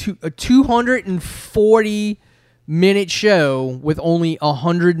 120s, a 240-minute show with only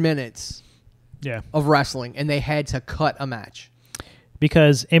 100 minutes of wrestling, and they had to cut a match.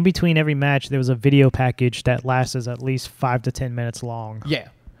 Because in between every match, there was a video package that lasts at least 5 to 10 minutes long. Yeah.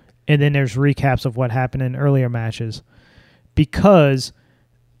 And then there's recaps of what happened in earlier matches. Because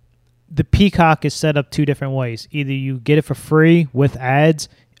the Peacock is set up two different ways. Either you get it for free with ads,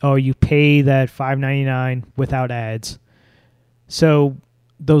 or you pay that $5.99 without ads. So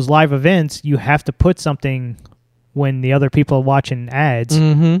those live events, you have to put something when the other people are watching ads.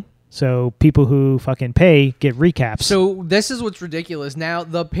 Mm-hmm. So people who fucking pay get recaps. So this is what's ridiculous. Now,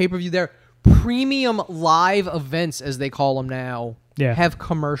 the pay-per-view there, premium live events, as they call them now, have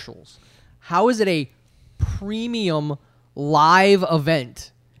commercials. How is it a premium live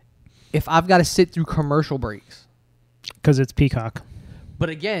event if I've got to sit through commercial breaks? Because it's Peacock. But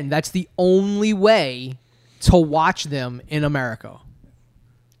again, that's the only way to watch them in America.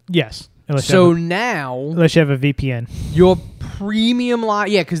 Yes. Unless you have a VPN. Your premium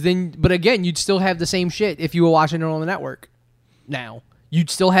live, but again, you'd still have the same shit if you were watching it on the network. Now,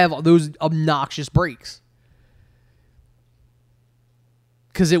 you'd still have those obnoxious breaks.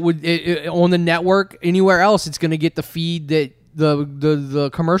 Because it would on the network, anywhere else, it's going to get the feed that the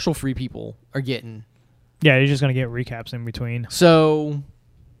commercial free people are getting. Yeah, you're just going to get recaps in between. So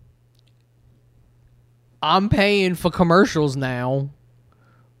I'm paying for commercials now,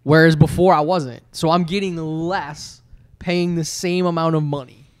 whereas before I wasn't. So I'm getting less, paying the same amount of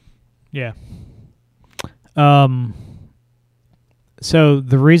money. Yeah. So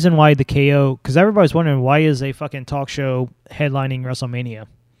the reason why the KO, because everybody's wondering why is a fucking talk show headlining WrestleMania?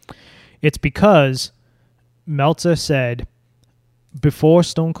 It's because Meltzer said before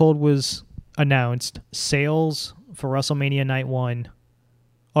Stone Cold was announced, sales for WrestleMania Night 1,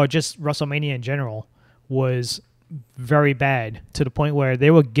 or just WrestleMania in general, was very bad to the point where they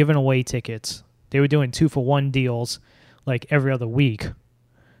were giving away tickets. They were doing 2-for-1 deals like every other week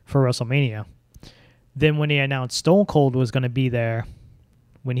for WrestleMania. Then when they announced Stone Cold was going to be there,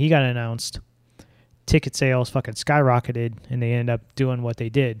 when he got announced, ticket sales fucking skyrocketed, and they ended up doing what they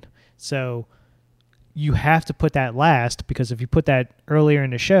did. So you have to put that last, because if you put that earlier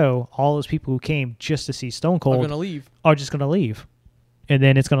in the show, all those people who came just to see Stone Cold are just going to leave. And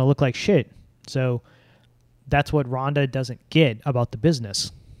then it's going to look like shit. So that's what Ronda doesn't get about the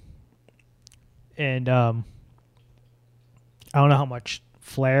business. And I don't know how much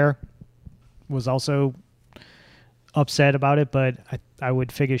Flair was also upset about it, but I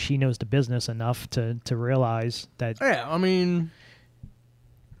would figure she knows the business enough to realize that. Yeah, I mean,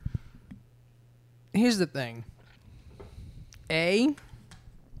 here's the thing.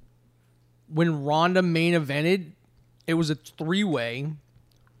 When Ronda main evented, it was a 3-way,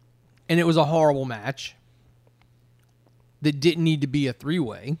 and it was a horrible match that didn't need to be a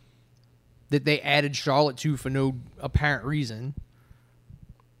 3-way, that they added Charlotte to for no apparent reason.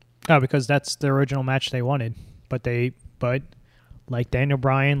 Oh, because that's the original match they wanted. But like Daniel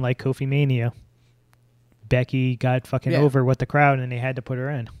Bryan, like Kofi Mania, Becky got fucking over with the crowd, and they had to put her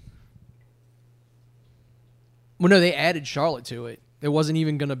in. Well, no, they added Charlotte to it. It wasn't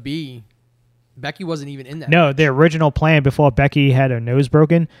even going to be... Becky wasn't even in that match. The original plan before Becky had her nose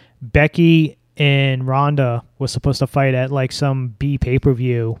broken, Becky and Ronda was supposed to fight at like some B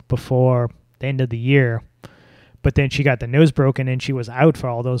pay-per-view before the end of the year. But then she got the nose broken, and she was out for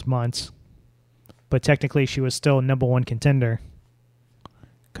all those months. But technically, she was still number one contender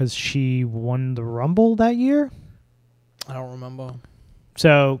because she won the Rumble that year. I don't remember.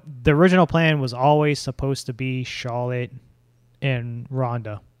 So the original plan was always supposed to be Charlotte and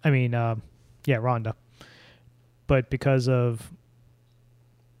Ronda. Ronda. But because of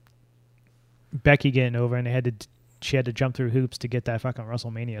Becky getting over, and she had to jump through hoops to get that fucking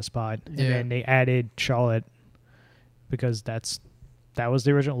WrestleMania spot, and then they added Charlotte because that was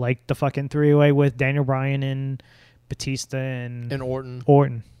the original, like the fucking 3-way with Daniel Bryan and Batista and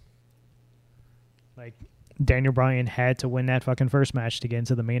Orton. Like Daniel Bryan had to win that fucking first match to get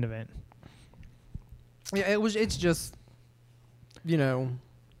into the main event. Yeah, it's just,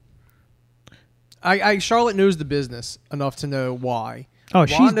 Charlotte knows the business enough to know why. Oh,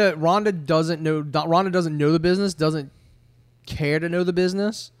 Ronda doesn't know. Ronda doesn't know the business. Doesn't care to know the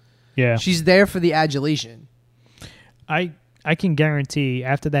business. Yeah, she's there for the adulation. I can guarantee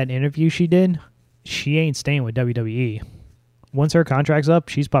after that interview she did, she ain't staying with WWE. Once her contract's up,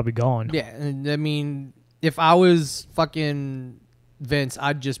 she's probably gone. Yeah, and I mean, If I was fucking Vince,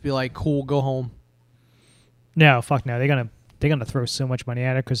 I'd just be like, cool, go home. No, fuck no. They're gonna throw so much money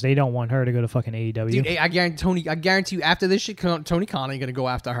at her because they don't want her to go to fucking AEW. Dude, I guarantee you after this shit, Tony Khan ain't gonna go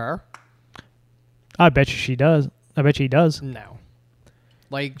after her. I bet you she does. I bet she does. No.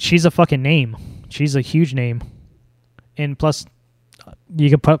 Like, she's a fucking name. She's a huge name. And plus, you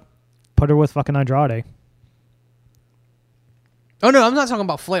can put her with fucking Andrade. Oh, no, I'm not talking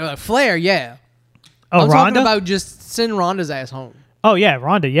about Flair. Like, Flair, yeah. Oh, I'm Ronda? talking about just send Ronda's ass home. Oh, yeah,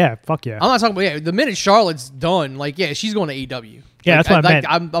 Ronda, yeah. Fuck yeah. I'm not talking about, yeah, the minute Charlotte's done, like, yeah, she's going to AEW. Yeah, like, that's what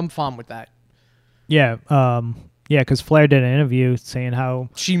I meant. I'm fine with that. Yeah, yeah, because Flair did an interview saying how...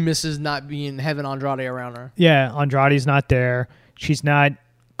 she misses not being having Andrade around her. Yeah, Andrade's not there. She's not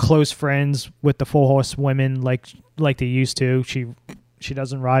close friends with the Full Horse women like they used to. She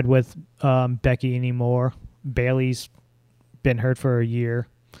doesn't ride with Becky anymore. Bailey's been hurt for a year.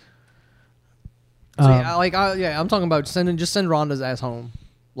 So, I'm talking about send Ronda's ass home.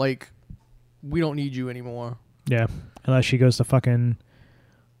 Like, we don't need you anymore. Yeah, unless she goes to fucking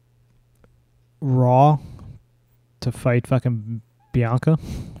Raw to fight fucking Bianca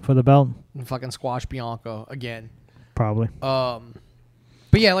for the belt. And fucking squash Bianca again. Probably.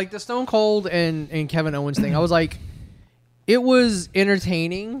 But yeah, like the Stone Cold and Kevin Owens thing, I was like, it was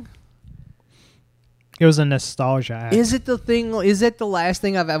entertaining. It was a nostalgia act. Is it the last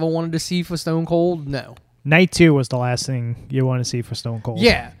thing I've ever wanted to see for Stone Cold? No. Night 2 was the last thing you want to see for Stone Cold.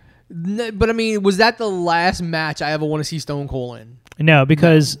 Yeah. But I mean, was that the last match I ever want to see Stone Cold in? No,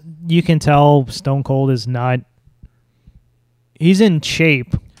 because you can tell Stone Cold is not... he's in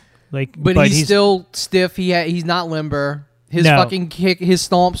shape. But he's still stiff. He's not limber. His fucking kick, his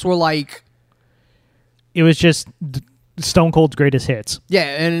stomps were like... it was just Stone Cold's greatest hits. Yeah,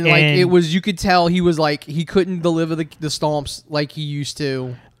 and like it was, you could tell he was like, he couldn't deliver the stomps like he used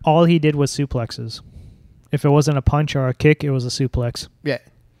to. All he did was suplexes. If it wasn't a punch or a kick, it was a suplex. Yeah.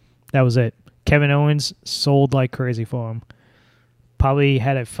 That was it. Kevin Owens sold like crazy for him. Probably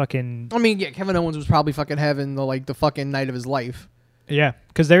had a fucking... I mean, yeah, Kevin Owens was probably fucking having the fucking night of his life. Yeah,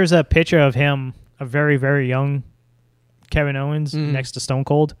 because there's a picture of him, a very, very young Kevin Owens next to Stone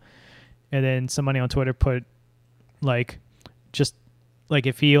Cold. And then somebody on Twitter put, like, just, like,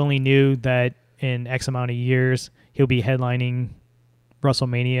 if he only knew that in X amount of years he'll be headlining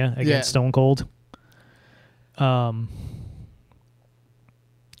WrestleMania against Stone Cold. But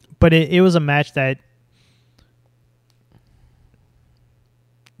it was a match that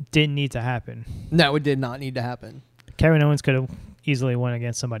didn't need to happen. No, it did not need to happen. Kevin Owens could have easily won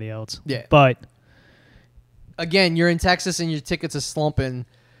against somebody else. Yeah. But again, you're in Texas and your tickets are slumping.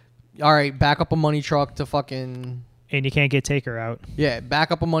 All right, back up a money truck to fucking... and you can't get Taker out. Yeah,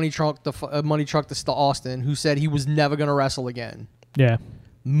 back up a money truck to Austin, who said he was never going to wrestle again. Yeah.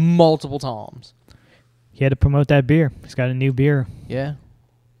 Multiple times. He had to promote that beer. He's got a new beer. Yeah.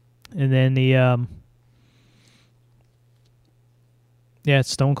 And then the...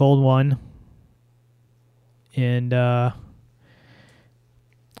 Stone Cold won. And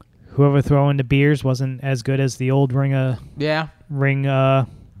whoever throwing the beers wasn't as good as the old bell ringer.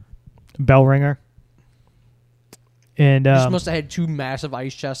 And just must have had two massive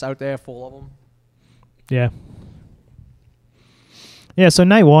ice chests out there full of them. Yeah. Yeah, so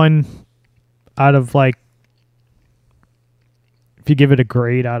night 1 out of like, if you give it a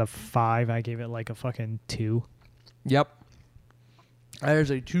grade out of 5, I gave it like a fucking 2. Yep. That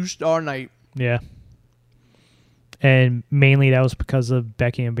is a 2-star night. Yeah. And mainly that was because of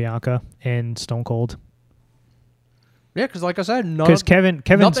Becky and Bianca and Stone Cold. Yeah, because like I said, Kevin's,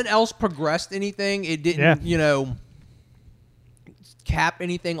 nothing else progressed anything. It didn't, cap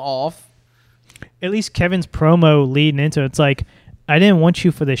anything off. At least Kevin's promo leading into it's like, I didn't want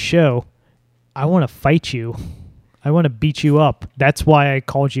you for this show. I want to fight you. I want to beat you up. That's why I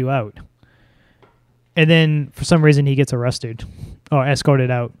called you out. And then for some reason he gets arrested or escorted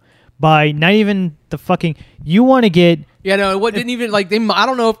out by not even the fucking... you want to get... Yeah, no, it didn't even... like I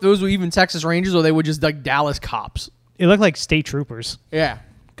don't know if those were even Texas Rangers or they were just like Dallas cops. It looked like state troopers. Yeah.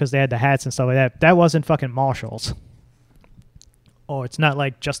 Because they had the hats and stuff like that. That wasn't fucking marshals. Oh, it's not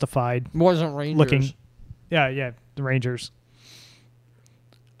like justified. It wasn't Rangers. Looking. Yeah, the Rangers.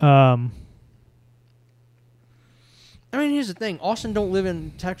 I mean, here's the thing. Austin don't live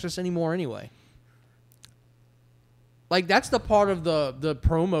in Texas anymore anyway. Like, that's the part of the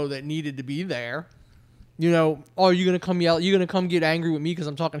promo that needed to be there. You're going to come yell, you're going to come get angry with me because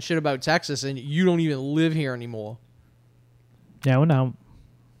I'm talking shit about Texas and you don't even live here anymore. Yeah, well, now.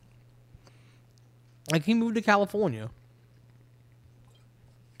 Like, he moved to California.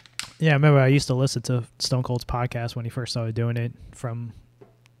 Yeah, I remember I used to listen to Stone Cold's podcast when he first started doing it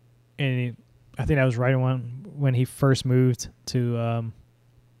and I think that was right when he first moved to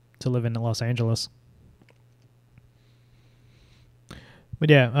live in Los Angeles. But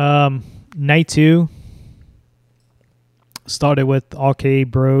yeah, night 2 started with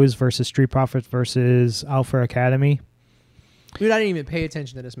Arcade Bros versus Street Profits versus Alpha Academy. Dude, I didn't even pay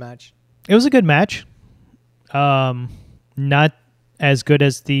attention to this match. It was a good match. Not as good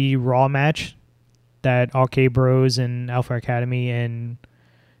as the Raw match that Arcade Bros and Alpha Academy and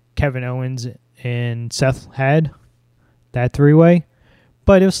Kevin Owens and Seth had, that 3-way,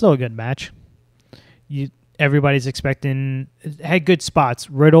 but it was still a good match. Everybody's expecting, it had good spots.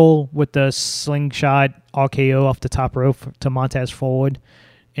 Riddle with the slingshot RKO off the top rope to Montez Ford,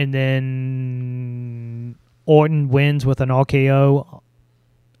 and then Orton wins with an RKO.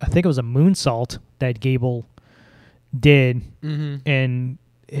 I think it was a moonsault that Gable did and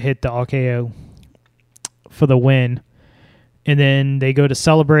hit the RKO for the win. And then they go to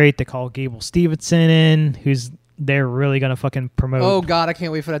celebrate. They call Gable Stevenson in, who's they're really going to fucking promote. Oh, God, I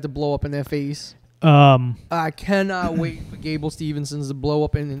can't wait for that to blow up in their face. I cannot wait for Gable Stevenson's to blow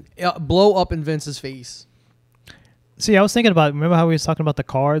up in Vince's face. See, I was thinking about, remember how we was talking about the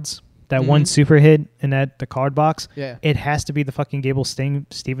cards? That one super hit in the card box? Yeah. It has to be the fucking Gable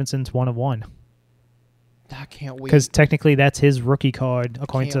Stevenson's 1 of 1. I can't wait. Because technically that's his rookie card,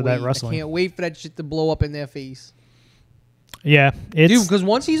 according to that wrestling. I can't wait for that shit to blow up in their face. Yeah. Dude, because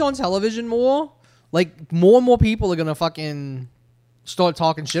once he's on television more, like, more and more people are going to fucking start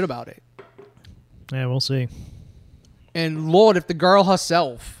talking shit about it. Yeah, we'll see. And, Lord, if the girl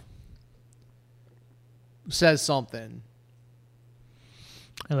herself says something.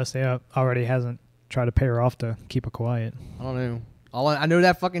 Unless they already hasn't tried to pay her off to keep her quiet. I don't know. I know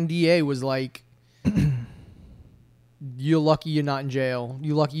that fucking DA was like, you're lucky you're not in jail.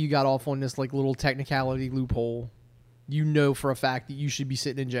 You're lucky you got off on this like little technicality loophole. You know for a fact that you should be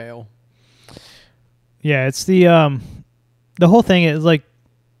sitting in jail. Yeah, it's the whole thing is like,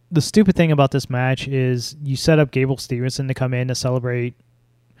 the stupid thing about this match is you set up Gable Stevenson to come in to celebrate.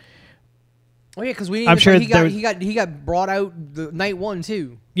 Oh yeah, because I'm sure he got brought out the night 1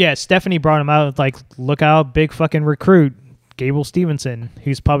 too. Yeah, Stephanie brought him out like, look out, big fucking recruit, Gable Stevenson,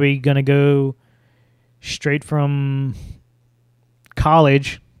 who's probably gonna go straight from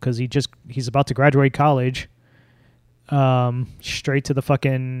college because he's about to graduate college, straight to the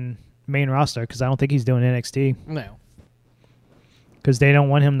fucking main roster because I don't think he's doing NXT. No. Because they don't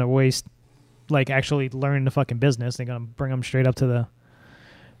want him to waste, like, actually learn the fucking business. They're going to bring him straight up to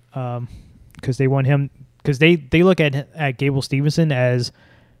the... Because they want him... Because they look at Gable Stevenson as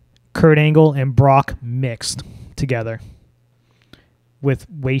Kurt Angle and Brock mixed together with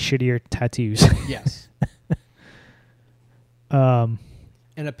way shittier tattoos. Yes. And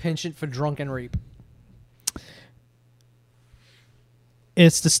a penchant for drunken rape.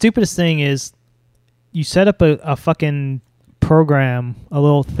 It's the stupidest thing is you set up a fucking... program, a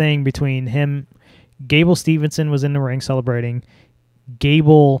little thing between him. Gable Stevenson was in the ring celebrating.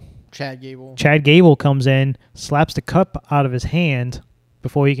 Chad Gable comes in, slaps the cup out of his hand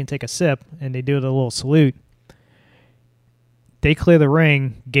before he can take a sip, and they do the little salute. They clear the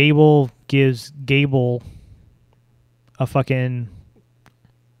ring. Gable gives Gable a fucking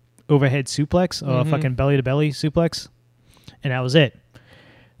overhead suplex, or a fucking belly-to-belly suplex, and that was it.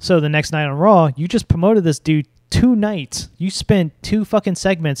 So the next night on Raw, you just promoted this dude 2 nights. You spent 2 fucking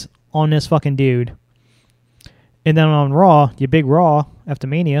segments on this fucking dude. And then on Raw, your big Raw after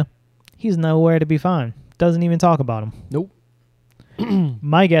Mania, he's nowhere to be found. Doesn't even talk about him. Nope.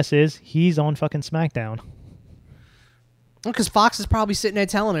 My guess is he's on fucking SmackDown. Because Fox is probably sitting there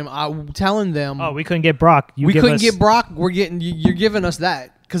telling them, oh, we couldn't get Brock. We couldn't get Brock. You're giving us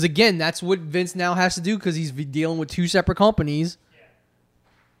that. Because again, that's what Vince now has to do because he's dealing with 2 separate companies.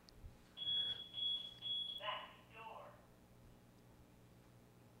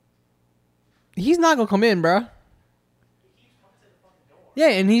 He's not going to come in, bro. Yeah,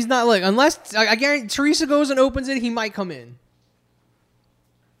 and he's not like, unless, I guarantee Teresa goes and opens it, he might come in.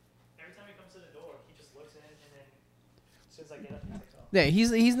 Every time he comes to the door, he just looks in and then as soon as I get up, he takes off. Yeah,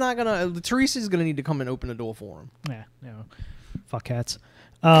 he's not going to, Teresa's going to need to come and open the door for him. Yeah, no. Fuck cats.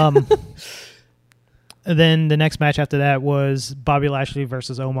 And then the next match after that was Bobby Lashley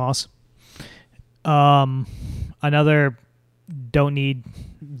versus Omos. Another didn't need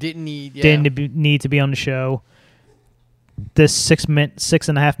to be on the show. This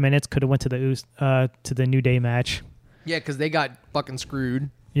 6.5 minutes could have went to the New Day match. Yeah, because they got fucking screwed.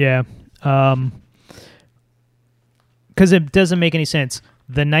 Yeah, because it doesn't make any sense.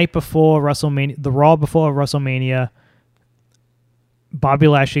 The night before WrestleMania, the Raw before WrestleMania, Bobby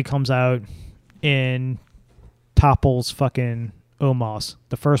Lashley comes out and topples fucking Omos,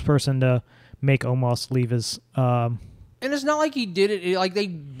 the first person to make Omos leave his. And it's not like he did it. Like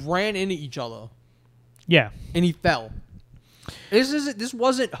they ran into each other. Yeah, and he fell. This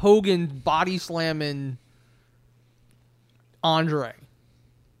wasn't Hogan body slamming Andre.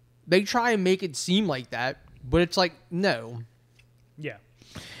 They try and make it seem like that, but it's like no. Yeah.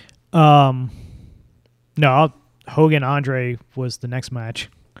 No, Hogan Andre was the next match.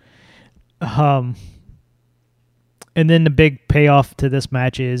 And then the big payoff to this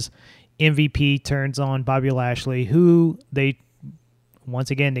match is MVP turns on Bobby Lashley, who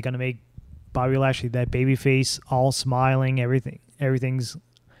once again they're gonna make Bobby Lashley that babyface, all smiling, everything's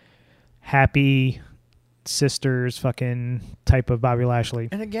happy, sisters fucking type of Bobby Lashley.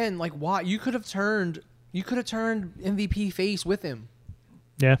 And again, like why you could have turned MVP face with him.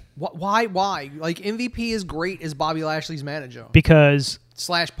 Yeah. Why? Like MVP is great as Bobby Lashley's manager because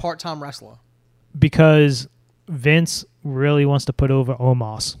 / part-time wrestler. Because Vince really wants to put over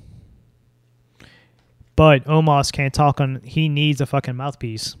Omos. But Omos can't talk he needs a fucking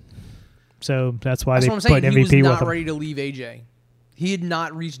mouthpiece. So that's why they put MVP with him. He was not ready to leave AJ. He had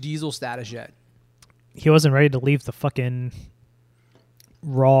not reached Diesel status yet. He wasn't ready to leave the fucking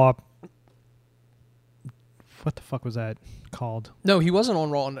Raw. What the fuck was that called? No, he wasn't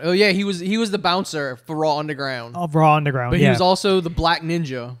on Raw. Oh yeah, he was the bouncer for Raw Underground. Oh, Raw Underground. But he was also the Black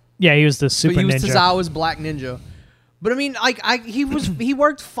Ninja. Yeah, he was the super ninja. He was Tozawa's Black Ninja. But I mean, like he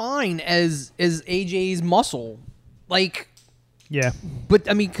worked fine as AJ's muscle. Like yeah. But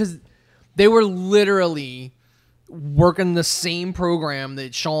I mean, because they were literally working the same program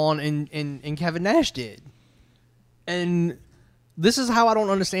that Shawn and Kevin Nash did. And this is how I don't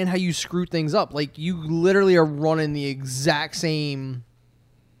understand how you screw things up. Like, you literally are running the exact same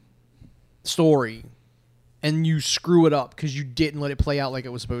story, and you screw it up because you didn't let it play out like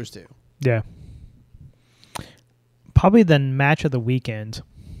it was supposed to. Yeah. Probably the match of the weekend.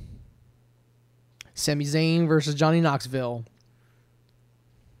 Sami Zayn versus Johnny Knoxville.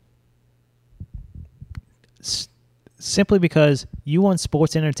 Simply because you want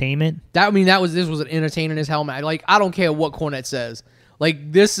sports entertainment. This was an entertaining as hell match. Like, I don't care what Cornette says.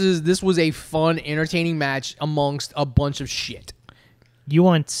 Like, this was a fun, entertaining match amongst a bunch of shit. You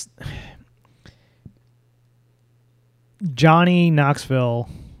want Johnny Knoxville.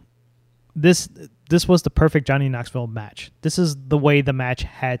 This was the perfect Johnny Knoxville match. This is the way the match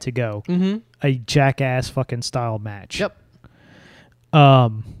had to go. Mm-hmm. A jackass fucking style match. Yep.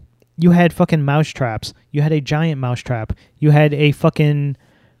 You had fucking mousetraps. You had a giant mousetrap. You had a fucking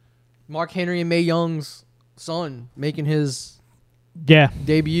Mark Henry and Mae Young's son making his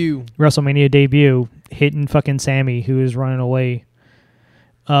debut. WrestleMania debut, hitting fucking Sammy, who is running away.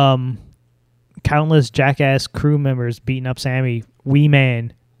 Countless jackass crew members beating up Sammy. Wee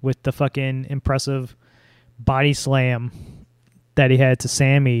Man with the fucking impressive body slam that he had to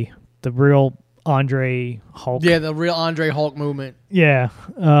Sammy. The real Andre Hulk. Yeah, the real Andre Hulk movement. Yeah.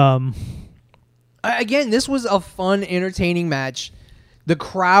 Again, this was a fun, entertaining match. The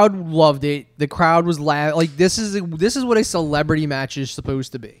crowd loved it. The crowd was laughing. Like, this is what a celebrity match is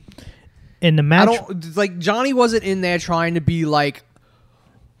supposed to be. In the match, Johnny wasn't in there trying to be like,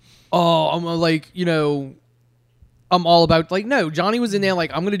 oh, I'm like, I'm all about, like, no, Johnny was in there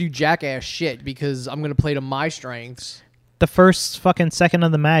like, I'm gonna do jackass shit because I'm gonna play to my strengths. The first fucking second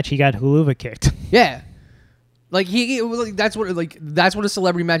of the match, he got huluva kicked. Yeah, like that's what a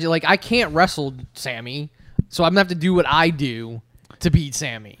celebrity match is. Like, I can't wrestle Sammy, so I'm gonna have to do what I do to beat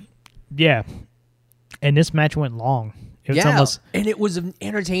Sammy. Yeah, and this match went long. It was and it was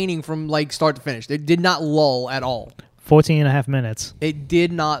entertaining from like start to finish. It did not lull at all. 14 and a half minutes. It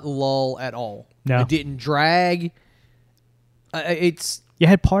did not lull at all. No, it didn't drag. You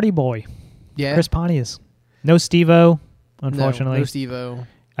had Party Boy. Yeah, Chris Pontius. No Steve-O. Unfortunately, no Steve-O.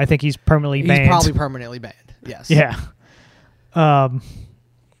 I think he's permanently banned. He's probably permanently banned. Yes. Yeah.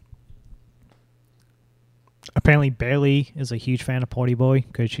 Apparently, Bailey is a huge fan of Party Boy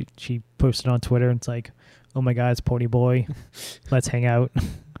because she posted on Twitter and it's like, "Oh my God, it's Party Boy. Let's hang out."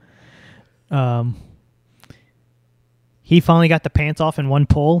 He finally got the pants off in one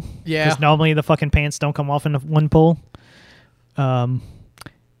pull. Yeah. Because normally the fucking pants don't come off in one pull. I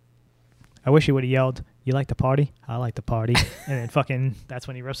wish he would have yelled, "You like to party? I like to party." And then fucking, that's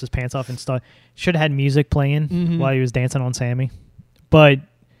when he rips his pants off and stuff. Should have had music playing while he was dancing on Sammy. But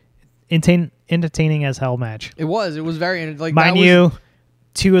entertaining as hell match. It was very, like, mind you,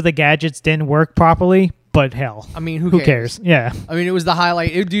 two of the gadgets didn't work properly, but hell. I mean, who cares? Yeah. I mean, it was the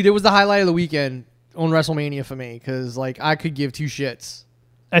highlight. It was the highlight of the weekend on WrestleMania for me because, like, I could give two shits.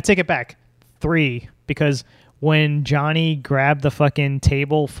 I take it back. 3, because when Johnny grabbed the fucking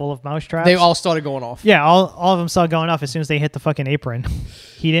table full of mousetraps, they all started going off. Yeah, all of them started going off as soon as they hit the fucking apron.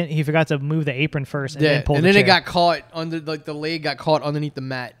 He forgot to move the apron first and then pull the chair. It got caught under, like, the leg got caught underneath the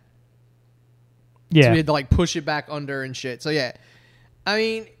mat. Yeah. So we had to, like, push it back under and shit. So, yeah. I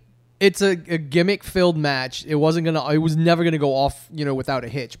mean, it's a gimmick-filled match. It was never gonna go off, without a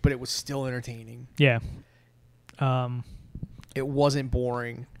hitch, but it was still entertaining. Yeah. It wasn't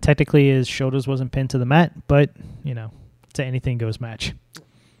boring. Technically, his shoulders wasn't pinned to the mat, but, it's an anything goes match.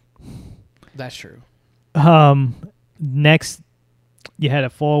 That's true. Next, you had a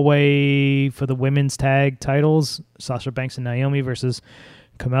 4-way for the women's tag titles. Sasha Banks and Naomi versus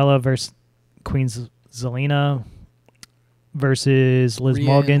Carmella versus Queen Zelina versus Liz Rhea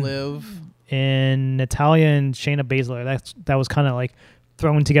Morgan. And Liv. And Natalya and Shayna Baszler. That was kind of like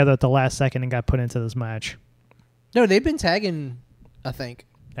thrown together at the last second and got put into this match. No, they've been tagging, I think.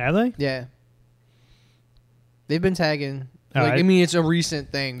 Have they? Yeah. They've been tagging. I mean, it's a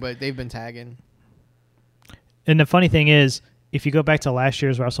recent thing, but they've been tagging. And the funny thing is, if you go back to last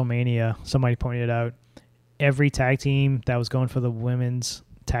year's WrestleMania, somebody pointed out, every tag team that was going for the women's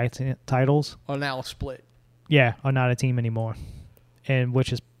tag titles are now split. Yeah, are not a team anymore. And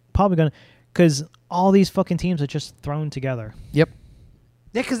which is probably going to... Because all these fucking teams are just thrown together. Yep.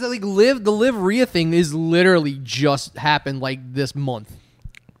 Yeah, because the Liv Rhea thing is literally just happened like this month.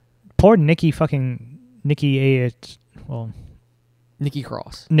 Poor Nikki Cross. Nikki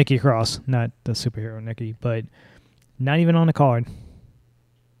Cross, not the superhero Nikki, but not even on the card.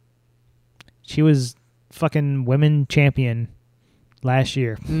 She was fucking women champion last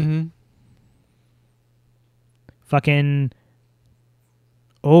year. Mm-hmm. Fucking...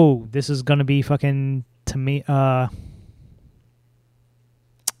 Oh, this is going to be fucking...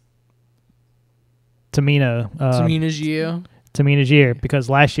 Tamina's year. Tamina's year, because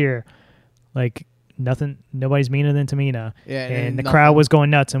last year, like, nobody's meaner than Tamina. Yeah, and the crowd was going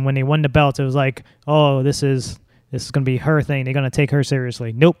nuts. And when they won the belts, it was like, oh, this is going to be her thing. They're going to take her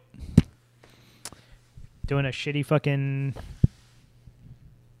seriously. Nope. Doing a shitty fucking...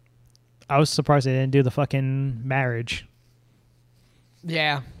 I was surprised they didn't do the fucking marriage.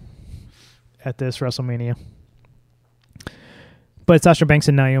 Yeah. At this WrestleMania. But Sasha Banks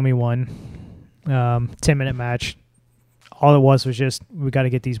and Naomi won. 10-minute match. All it was just, we got to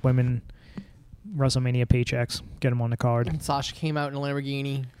get these women WrestleMania paychecks. Get them on the card. And Sasha came out in a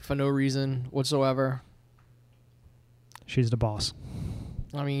Lamborghini for no reason whatsoever. She's the boss.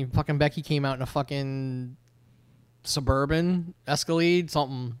 I mean, fucking Becky came out in a fucking Suburban Escalade,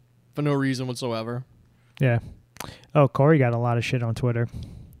 something for no reason whatsoever. Yeah. Oh, Corey got a lot of shit on Twitter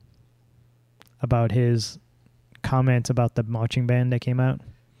about his comments about the marching band that came out.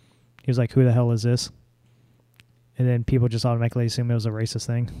 He was like, who the hell is this? And then people just automatically assume it was a racist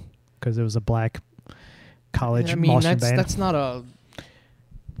thing because it was a black college marching band. That's not a...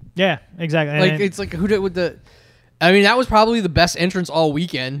 Yeah, exactly. Like, it's like, who did with the... I mean, that was probably the best entrance all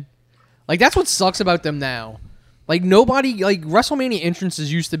weekend. Like, that's what sucks about them now. Like, nobody... Like, WrestleMania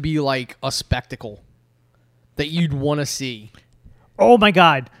entrances used to be, like, a spectacle that you'd want to see. Oh, my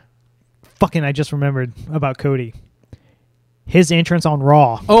God. Fucking, I just remembered about Cody. His entrance on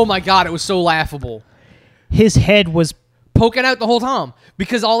Raw. Oh, my God. It was so laughable. His head was poking out the whole time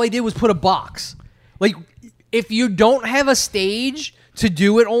because all they did was put a box. Like, if you don't have a stage to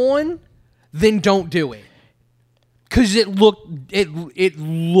do it on, then don't do it. Because it looked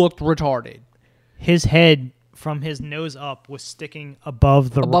retarded. His head from his nose up was sticking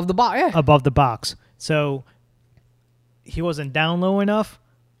above the box. Yeah. Above the box. So he wasn't down low enough,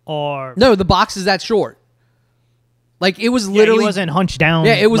 or no, the box is that short. Like, it was literally... he wasn't hunched down.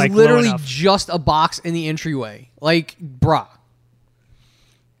 Yeah, it was like, literally just a box in the entryway. Like, bruh.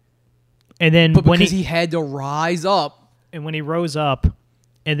 And then but because he had to rise up. And when he rose up,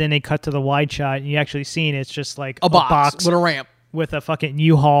 and then they cut to the wide shot, and you actually seen it's just like a box with a ramp. With a fucking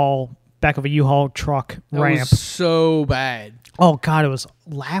U-Haul, back of a U-Haul truck ramp. It was so bad. Oh, God, it was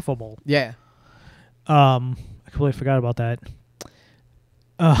laughable. Yeah. I completely forgot about that.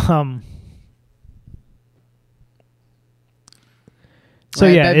 So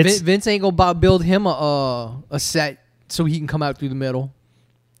yeah, Vince ain't gonna build him a set so he can come out through the middle.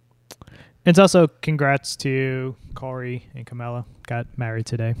 It's also congrats to Corey and Carmella, got married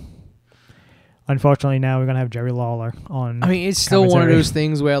today. Unfortunately, now we're gonna have Jerry Lawler on. I mean, it's still one of those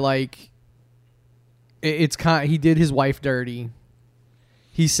things where like it's kind. He did his wife dirty.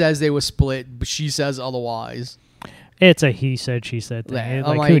 He says they were split, but she says otherwise. It's a he said she said thing. Yeah,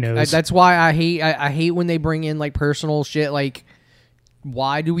 like who knows? That's why I hate when they bring in like personal shit. Like,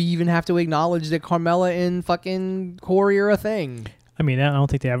 why do we even have to acknowledge that Carmella and fucking Corey are a thing? I mean, I don't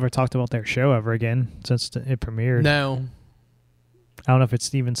think they ever talked about their show ever again since it premiered. No. I don't know if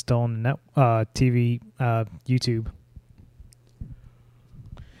it's even still on the TV, YouTube.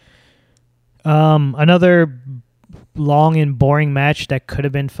 Another long and boring match that could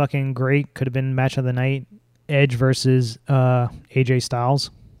have been fucking great, could have been match of the night. Edge versus AJ Styles.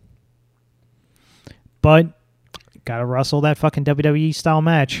 But gotta wrestle that fucking WWE style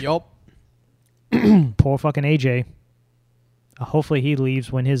match. Yup. Poor fucking AJ. Hopefully he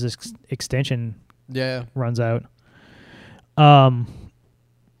leaves when his extension runs out. And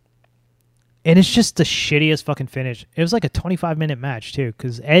it's just the shittiest fucking finish. It was like a 25-minute match too,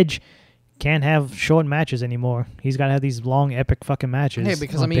 because Edge can't have short matches anymore. He's got to have these long, epic fucking matches. Yeah,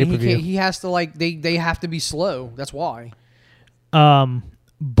 because I mean, he has to like they have to be slow. That's why.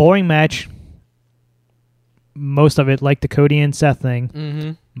 Boring match. Most of it, like the Cody and Seth thing.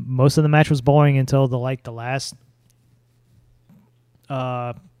 Mm-hmm. Most of the match was boring until the last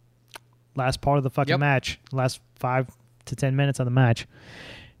part of the fucking match, last 5 to 10 minutes of the match.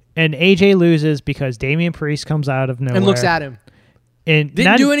 And AJ loses because Damian Priest comes out of nowhere and looks at him and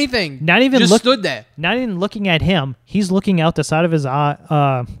didn't do anything. Not even just stood there. Not even looking at him. He's looking out the side of his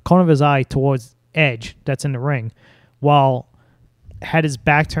eye, corner of his eye towards Edge that's in the ring, while had his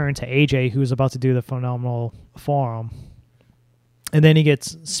back turned to AJ, who was about to do the phenomenal forearm. And then he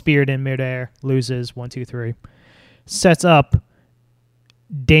gets speared in midair, loses 1, 2, 3, sets up.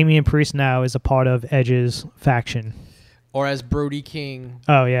 Damian Priest now is a part of Edge's faction. Or as Brody King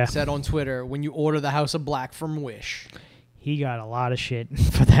said on Twitter, when you order the House of Black from Wish. He got a lot of shit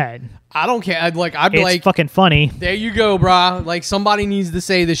for that. I don't care. I'd be like, fucking funny. There you go, brah. Like, somebody needs to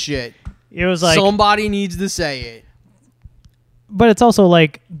say this shit. It was like... Somebody needs to say it. But it's also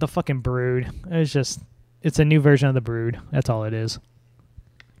like the fucking Brood. It's a new version of the Brood. That's all it is.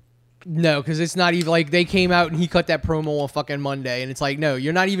 No, because it's not even like they came out and he cut that promo on fucking Monday, and it's like, no,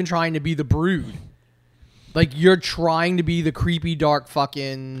 you're not even trying to be the Brood. Like, you're trying to be the creepy, dark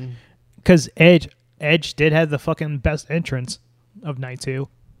fucking... Because Edge did have the fucking best entrance of night 2.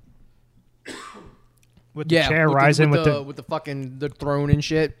 With the chair rising with the fucking the throne and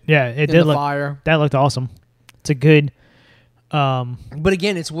shit. Yeah, it did look fire. That looked awesome. It's a good... but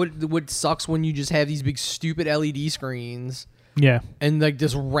again, it's what sucks when you just have these big stupid LED screens. Yeah. And like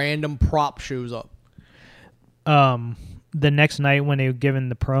this random prop shows up. The next night when they were given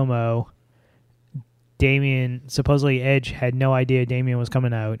the promo, supposedly Edge had no idea Damian was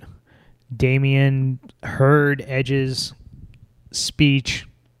coming out. Damian heard Edge's speech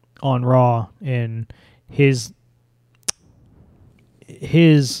on Raw, and his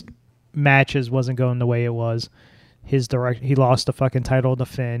matches wasn't going the way it was. He lost the fucking title to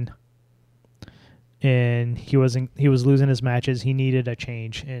Finn, and he was losing his matches. He needed a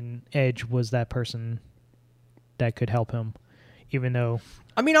change, and Edge was that person that could help him. Even though,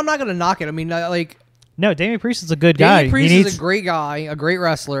 I mean, I'm not gonna knock it. I mean, no, Damian Priest is a good guy. Damian Priest is a great guy, a great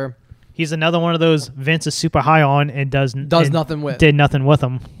wrestler. He's another one of those Vince is super high on and nothing with. Did nothing with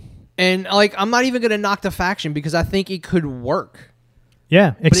him. And like, I'm not even gonna knock the faction because I think it could work.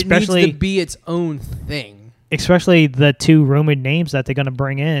 Yeah, but especially it needs to be its own thing. Especially the 2 rumored names that they're gonna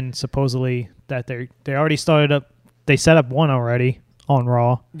bring in. Supposedly that they already started up. They set up one already on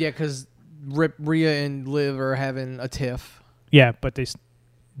Raw. Yeah, because Rhea and Liv are having a tiff. Yeah, but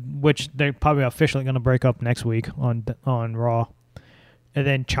which they're probably officially gonna break up next week on Raw. And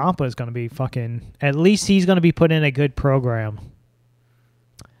then Ciampa is going to be fucking... At least he's going to be put in a good program.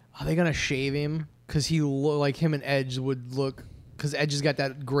 Are they going to shave him? Because he like him and Edge would look... Because Edge has got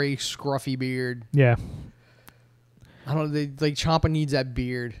that gray, scruffy beard. Yeah. I don't know. Like, Ciampa needs that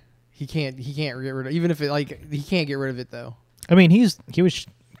beard. He can't get rid of... Even if it... Like, he can't get rid of it, though. I mean, he was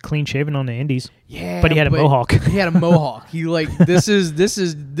clean shaven on the Indies. Yeah. But he had a mohawk. He had a mohawk. He, like... This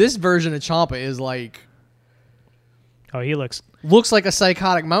version of Ciampa is, like... Oh, he looks like a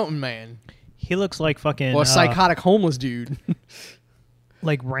psychotic mountain man. He looks like fucking... Or a psychotic homeless dude.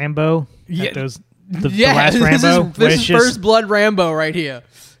 Like Rambo. Yeah. The last Rambo. This is First Blood Rambo right here.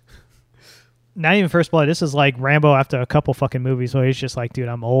 Not even First Blood. This is like Rambo after a couple fucking movies where he's just like, dude,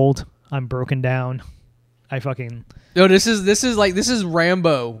 I'm old. I'm broken down. I fucking... No, this is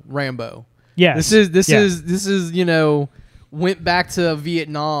Rambo. Yeah. This is, you know, went back to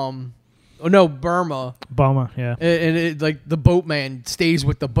Vietnam. Oh no, Burma. Burma, yeah. And it, like the boatman stays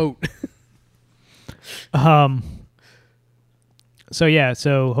with the boat.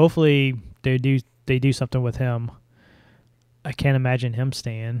 So hopefully they do something with him. I can't imagine him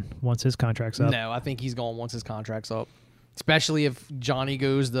staying once his contract's up. No, I think he's going once his contract's up. Especially if Johnny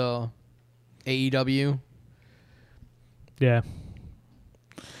goes to AEW. Yeah.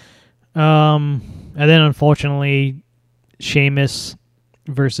 And then unfortunately Sheamus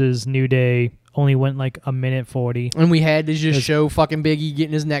versus New Day only went like a minute 40. And we had to just show fucking Big E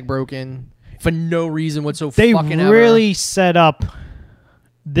getting his neck broken for no reason whatsoever. They really set up,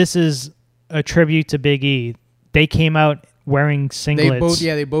 this is a tribute to Big E. They came out wearing singlets.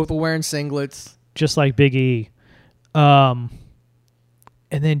 They both were wearing singlets. Just like Big E. And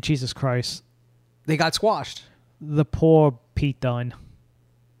then, Jesus Christ. They got squashed. The poor Pete Dunne.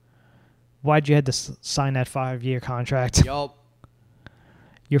 Why'd you have to sign that 5-year contract? Yup.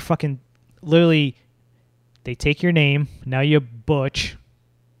 You're fucking... Literally, they take your name. Now you're Butch.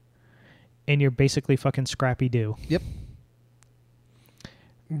 And you're basically fucking Scrappy-Doo. Yep.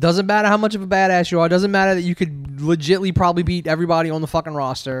 Doesn't matter how much of a badass you are. Doesn't matter that you could legitly probably beat everybody on the fucking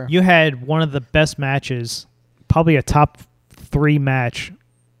roster. You had one of the best matches, probably a top 3 match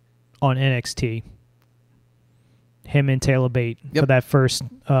on NXT. Him and Taylor Bate for that first...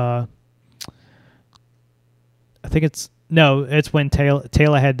 I think it's when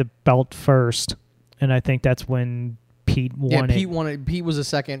Taylor had the belt first, and I think that's when Pete won it. Yeah, Pete won it. Pete was the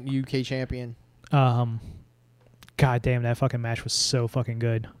second UK champion. God damn, that fucking match was so fucking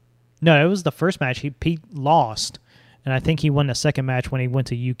good. No, it was the first match. Pete lost, and I think he won the second match when he went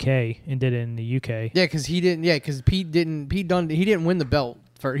to UK and did it in the UK. Yeah, because he didn't. Yeah, because he didn't win the belt.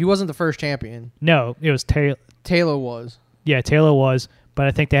 He wasn't the first champion. No, it was Taylor. Taylor was. Yeah, Taylor was, but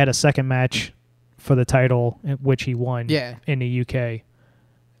I think they had a second match for the title, which he won in the UK.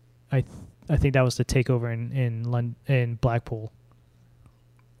 I think that was the takeover in Blackpool.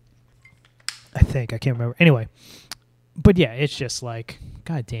 I think. I can't remember. Anyway. But yeah, it's just like,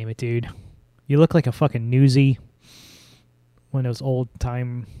 God damn it, dude. You look like a fucking newsie. One of those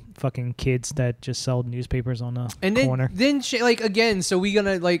old-time fucking kids that just sell newspapers on the corner. Then, like, again, so we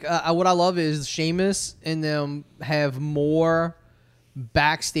gonna, like, what I love is Sheamus and them have more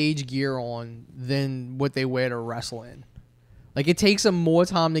backstage gear on than what they wear to wrestle in. Like, it takes them more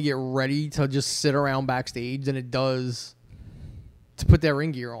time to get ready to just sit around backstage than it does to put their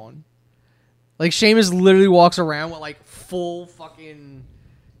ring gear on. Like, Sheamus literally walks around with, like, full fucking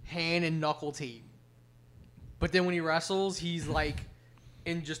hand and knuckle tape. But then when he wrestles, he's, like,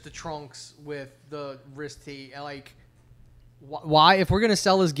 in just the trunks with the wrist tape. And, like, why, if we're going to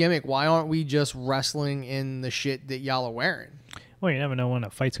sell this gimmick, why aren't we just wrestling in the shit that y'all are wearing? Well, you never know when a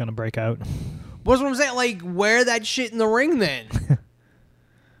fight's going to break out. What's what I'm saying? Like, wear that shit in the ring then.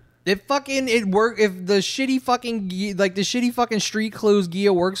 If the shitty fucking street clothes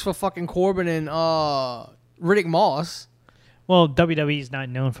gear works for fucking Corbin and Riddick Moss. Well, WWE's not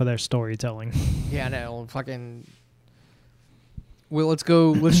known for their storytelling. Yeah, I know. Fucking. Well,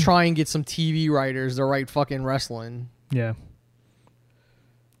 let's try and get some TV writers to write fucking wrestling. Yeah.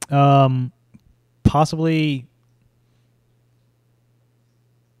 Possibly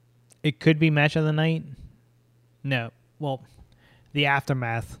it could be match of the night. No. Well, the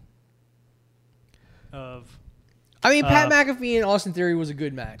aftermath of... I mean, Pat McAfee and Austin Theory was a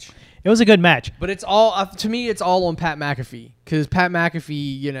good match. It was a good match. But it's all, to me, it's all on Pat McAfee. Because Pat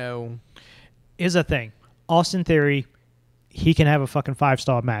McAfee, you know... Is a thing. Austin Theory, he can have a fucking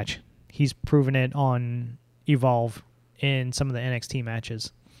 5-star match. He's proven it on Evolve in some of the NXT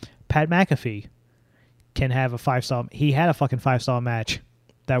matches. Pat McAfee can have a 5-star... He had a fucking 5-star match.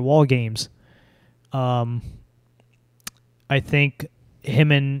 That Wall Games. I think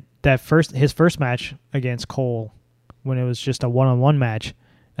him and his first match against Cole, when it was just a one-on-one match,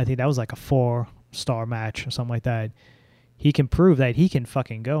 I think that was like a 4-star match or something like that. He can prove that he can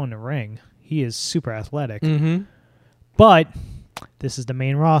fucking go in the ring. He is super athletic. Mm-hmm. But this is the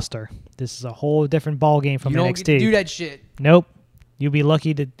main roster. This is a whole different ball game from NXT. You don't get to do that shit. Nope. You're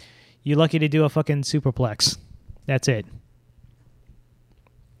lucky to do a fucking superplex. That's it.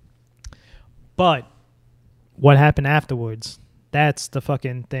 But what happened afterwards, that's the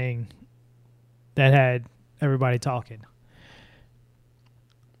fucking thing that had everybody talking.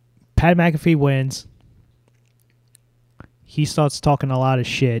 Pat McAfee wins. He starts talking a lot of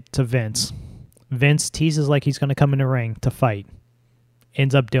shit to Vince. Vince teases like he's going to come in the ring to fight.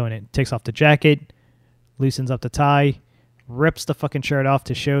 Ends up doing it. Takes off the jacket, loosens up the tie, rips the fucking shirt off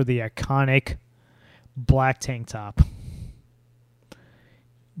to show the iconic black tank top.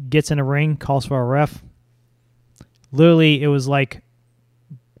 Gets in a ring, calls for a ref. Literally, it was like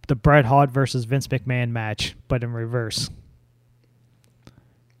the Bret Hart versus Vince McMahon match, but in reverse.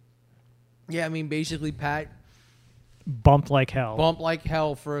 Yeah, I mean, basically, Pat bumped like hell. Bumped like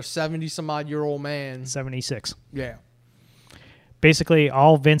hell for a 70-some-odd-year-old man. 76. Yeah. Basically,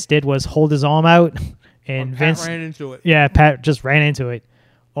 all Vince did was hold his arm out, and Vince ran into it. Yeah, Pat just ran into it,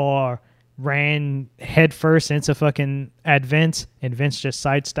 or ran head first into fucking at Vince, and Vince just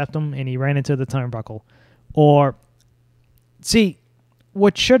sidestepped him, and he ran into the turnbuckle. Or See,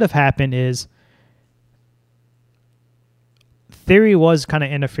 what should have happened is Theory was kind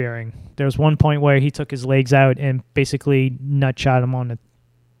of interfering. There was one point where he took his legs out and basically nut shot him on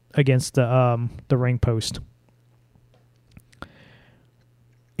against the ring post.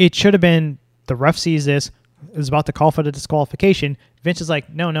 It should have been the ref sees this, is about to call for the disqualification. Vince is like,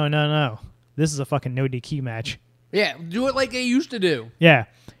 no. This is a fucking no DQ match. Yeah, do it like they used to do. Yeah.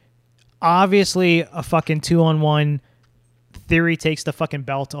 Obviously, a fucking 2-on-1. Theory takes the fucking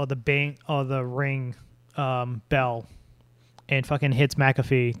belt or the ring bell and fucking hits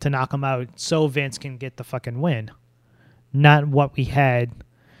McAfee to knock him out so Vince can get the fucking win. Not what we had.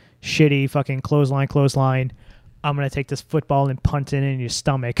 Shitty fucking clothesline. I'm going to take this football and punt it in your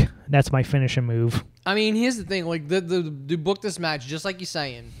stomach. That's my finishing move. I mean, here's the thing. Like, the book this match, just like you're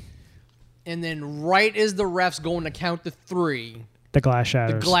saying. And then right as the ref's going to count to 3. The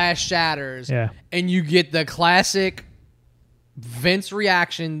glass shatters. Yeah. And you get the classic Vince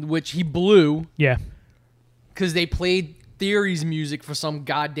reaction, which he blew. Yeah. Because they played Theory's music for some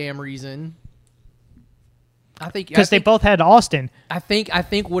goddamn reason. Because they both had Austin. I think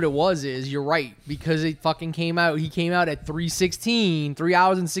what it was is, you're right, because it fucking came out. He came out at 3:16, 3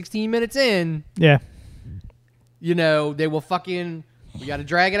 hours and 16 minutes in. Yeah. You know, they were fucking, we got to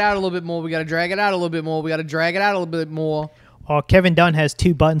drag it out a little bit more. We got to drag it out a little bit more. We got to drag it out a little bit more. Oh, Kevin Dunn has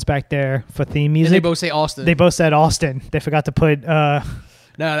 2 buttons back there for theme music. And they both say Austin. They both said Austin. They forgot to put... No,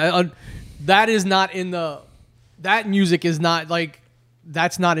 that is not in the... That music is not, like...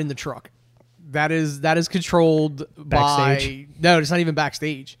 That's not in the truck. That is controlled backstage. by... No, it's not even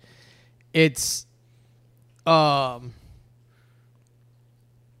backstage. It's... The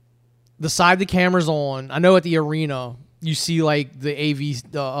side the camera's on. I know at the arena, you see, like, the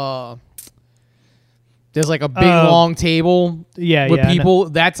AV... There's like a big long table with people.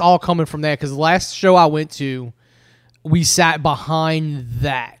 That's all coming from there. Because the last show I went to, we sat behind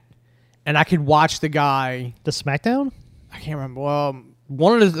that, and I could watch the guy. The SmackDown? I can't remember.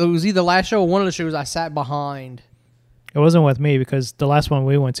 It was either the last show or one of the shows I sat behind. It wasn't with me because the last one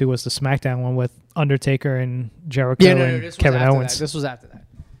we went to was the SmackDown one with Undertaker and Jericho and Kevin Owens. This was after that.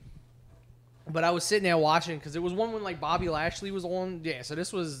 But I was sitting there watching because it was one when like Bobby Lashley was on. Yeah, so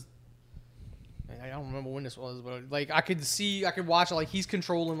this was. I don't remember when this was, but like I could watch it, like he's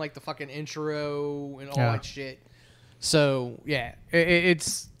controlling like the fucking intro and all that shit. So yeah,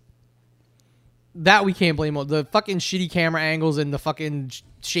 it's that we can't blame on the fucking shitty camera angles and the fucking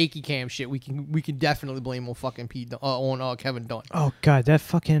shaky cam shit. We can definitely blame on fucking Kevin Dunn. Oh god, that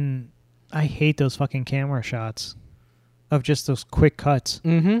fucking I hate those fucking camera shots of just those quick cuts.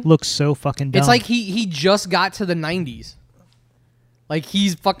 Mm-hmm. Looks so fucking dumb. It's like he just got to the 90s. Like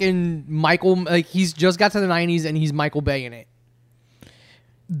he's fucking Michael. Like he's just got to the 90s and he's Michael Bay in it.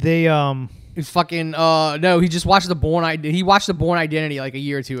 It's fucking no. He just watched He watched the Bourne Identity like a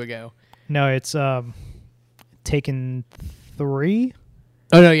year or two ago. No, it's Taken 3.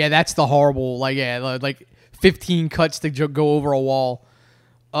 Oh no, yeah, that's the horrible. Like 15 cuts to go over a wall.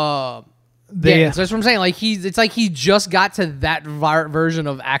 So that's what I'm saying. Like it's like he just got to that version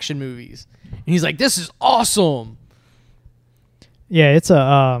of action movies, and he's like, "This is awesome." Yeah, it's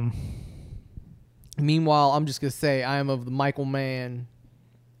a. Meanwhile, I'm just gonna say I am of the Michael Mann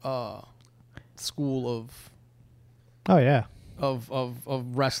school of. Oh yeah.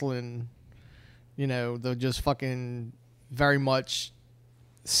 Of wrestling, you know, the just fucking very much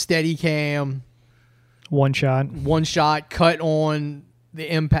steady cam, one shot, cut on the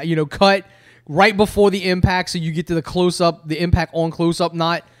impact. You know, cut right before the impact, so you get to the close up, the impact on close up,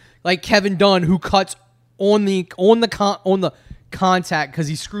 not like Kevin Dunn who cuts on the contact because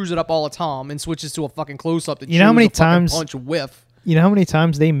he screws it up all the time and switches to a fucking close up. You know how many times punch whiff. You know how many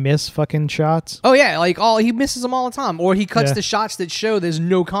times they miss fucking shots? Oh yeah, like he misses them all the time, or he cuts the shots that show there's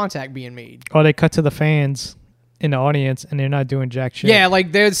no contact being made. Or they cut to the fans in the audience and they're not doing jack shit. Yeah,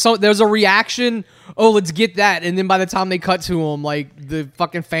 like there's a reaction. Oh, let's get that, and then by the time they cut to him, like the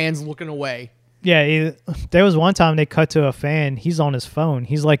fucking fans looking away. Yeah, there was one time they cut to a fan. He's on his phone.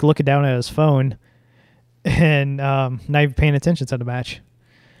 He's like looking down at his phone. And not even paying attention to the match.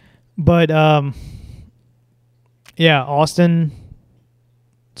 But, yeah, Austin,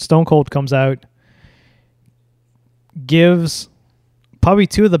 Stone Cold comes out, gives probably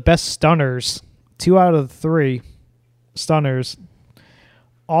 2 of the best stunners, 2 out of the 3 stunners.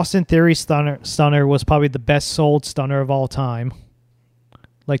 Austin Theory's stunner was probably the best sold stunner of all time.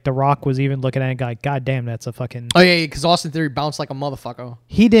 Like, The Rock was even looking at it like, God damn, that's a fucking... Oh, yeah, because Austin Theory bounced like a motherfucker.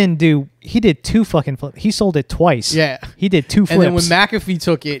 He did 2 fucking flips. He sold it twice. Yeah. He did 2 flips. And then when McAfee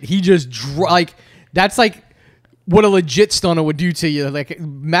took it, he just... that's like what a legit stunner would do to you. Like,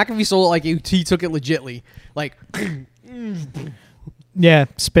 McAfee sold it like he took it legitly. Like... Yeah,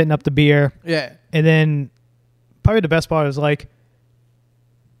 spitting up the beer. Yeah. And then probably the best part is like,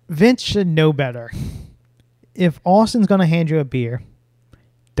 Vince should know better. If Austin's going to hand you a beer,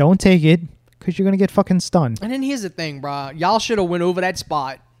 don't take it because you're going to get fucking stunned. And then here's the thing, bro. Y'all should have went over that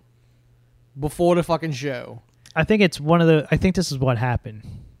spot before the fucking show. I think I think this is what happened.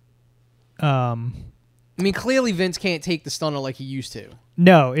 I mean, clearly Vince can't take the stunner like he used to.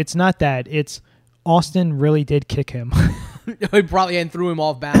 No, it's not that. It's Austin really did kick him. He probably and threw him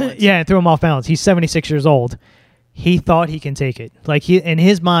off balance. Yeah, and threw him off balance. He's 76 years old. He thought he can take it. Like in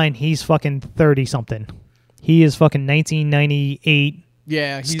his mind, he's fucking 30 something. He is fucking 1998.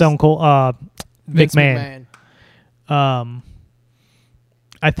 Yeah, he's Stone Cold Vince McMahon.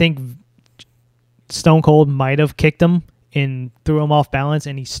 I think Stone Cold might have kicked him and threw him off balance,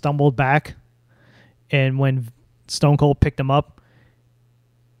 and he stumbled back. And when Stone Cold picked him up,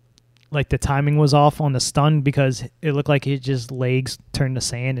 like the timing was off on the stun because it looked like his just legs turned to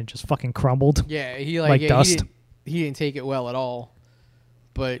sand and just fucking crumbled. Yeah, like dust. He didn't take it well at all.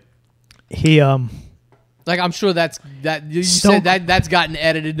 But he like I'm sure that's gotten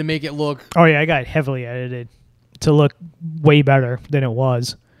edited to make it look. Oh yeah, I got heavily edited to look way better than it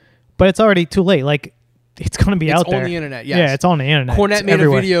was. But it's already too late. Like it's going to be out there. It's on the internet. Yes. Yeah, it's on the internet. Cornette made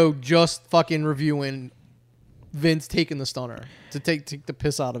everywhere. a video just fucking reviewing Vince taking the stunner to take the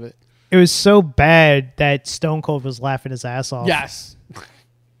piss out of it. It was so bad that Stone Cold was laughing his ass off. Yes.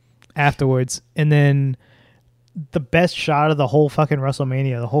 Afterwards. And then the best shot of the whole fucking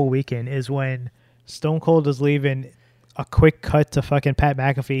WrestleMania, the whole weekend, is when Stone Cold is leaving, a quick cut to fucking Pat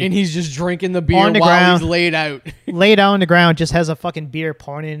McAfee. And he's just drinking the beer on the while ground, he's laid out. Laid out on the ground, just has a fucking beer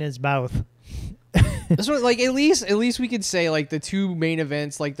pouring in his mouth. That's what, like, at least we could say, like, the two main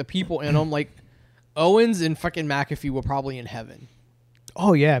events, like, the people in them, like, Owens and fucking McAfee were probably in heaven.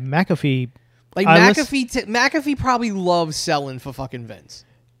 Oh, yeah, McAfee. Like, McAfee probably loves selling for fucking Vince.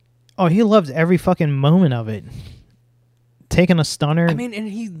 Oh, he loved every fucking moment of it. Taking a stunner. I mean, and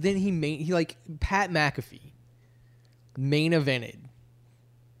he like, Pat McAfee main evented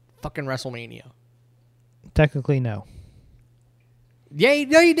fucking WrestleMania. Technically, no. Yeah,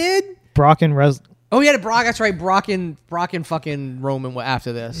 he did? Brock and Oh, yeah, Brock. That's right. Brock and fucking Roman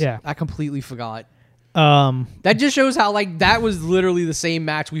after this. Yeah. I completely forgot. That just shows how, like, that was literally the same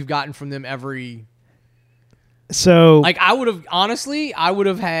match we've gotten from them every. So, like, I would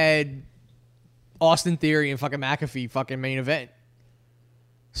have had Austin Theory and fucking McAfee fucking main event.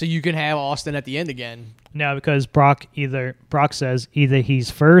 So you can have Austin at the end again. No, because Brock says either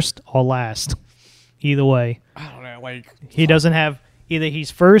he's first or last. Either way. I don't know. Like, he doesn't have either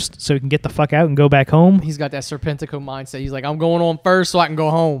he's first so he can get the fuck out and go back home. He's got that Serpentico mindset. He's like, I'm going on first so I can go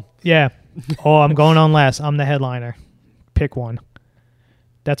home. Yeah. Oh, I'm going on last. I'm the headliner. Pick one.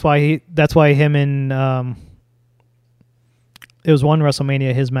 That's why him and it was one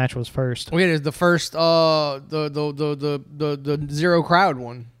WrestleMania. His match was first. Oh yeah, there's the first the zero crowd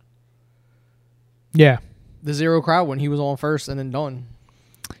one. Yeah, the zero crowd one. He was on first and then done.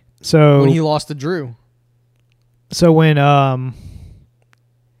 So when he lost to Drew. So when I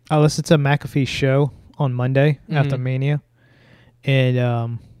listened to McAfee's show on Monday after Mania,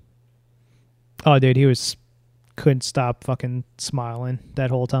 and oh dude, he couldn't stop fucking smiling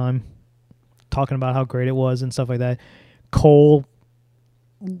that whole time, talking about how great it was and stuff like that. Cole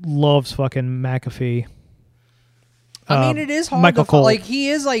loves fucking McAfee. I mean, it is hard Michael to Cole. Like, he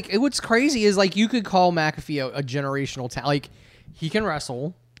is like, what's crazy is like you could call McAfee a generational talent. Like, he can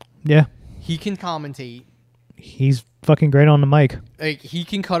wrestle. Yeah. He can commentate. He's fucking great on the mic. Like, he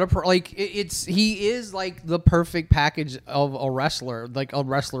can cut he is like the perfect package of a wrestler, like a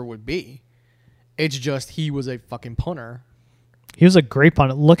wrestler would be. It's just he was a fucking punter. He was a great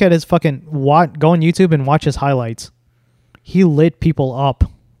punter. Look at his fucking go on YouTube and watch his highlights. He lit people up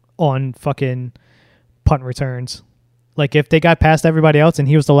on fucking punt returns. Like, if they got past everybody else and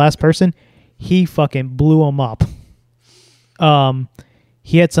he was the last person, he fucking blew them up.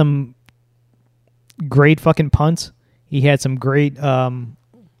 He had some great fucking punts. He had some great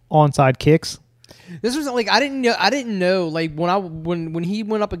onside kicks. This was like I didn't know like when he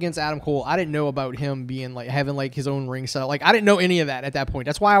went up against Adam Cole, I didn't know about him being like having like his own ring set. Like, I didn't know any of that at that point.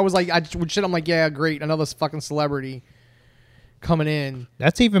 That's why I was like, I'm like, yeah, great, another fucking celebrity coming in.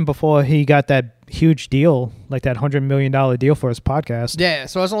 That's even before he got that huge deal, like that $100 million deal for his podcast. Yeah,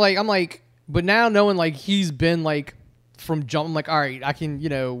 so I'm like, but now knowing like he's been like from jump, I'm like, all right, I can,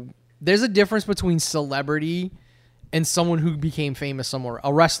 there's a difference between celebrity and someone who became famous somewhere,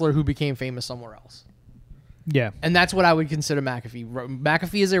 a wrestler who became famous somewhere else. Yeah. And that's what I would consider McAfee.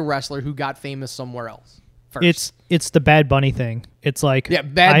 McAfee is a wrestler who got famous somewhere else. first. It's the Bad Bunny thing. It's like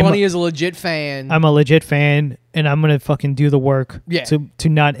Bad Bunny is a legit fan. I'm a legit fan, and I'm gonna fucking do the work to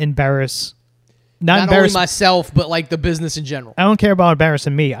not embarrass. Not only myself, but like the business in general. I don't care about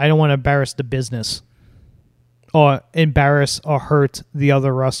embarrassing me. I don't want to embarrass the business or embarrass or hurt the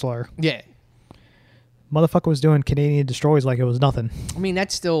other wrestler. Yeah. Motherfucker was doing Canadian Destroys like it was nothing. I mean,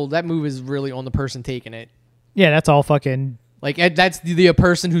 that move is really on the person taking it. Yeah, that's all fucking... Like, that's the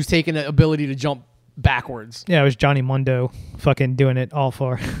person who's taking the ability to jump backwards. Yeah, it was Johnny Mundo fucking doing it all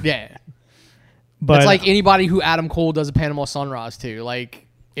for. Yeah. But it's like anybody who Adam Cole does a Panama Sunrise to. Like...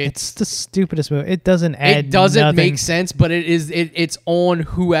 It's the stupidest move. It doesn't add. It doesn't nothing. make sense, but it's on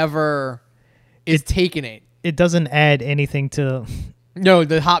whoever is taking it. It doesn't add anything to. No,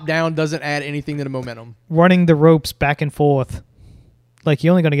 the hop down doesn't add anything to the momentum. Running the ropes back and forth, like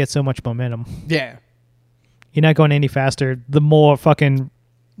you're only going to get so much momentum. Yeah, you're not going any faster. The more time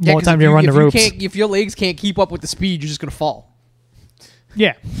you run the ropes. If your legs can't keep up with the speed, you're just going to fall.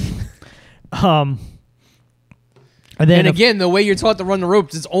 Yeah. And then again, the way you're taught to run the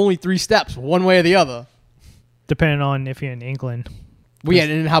ropes is only 3 steps, one way or the other. Depending on if you're in England. Well, yeah,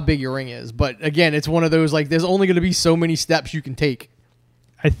 and how big your ring is. But again, it's one of those, like, there's only going to be so many steps you can take.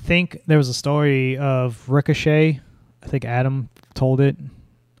 I think there was a story of Ricochet. I think Adam told it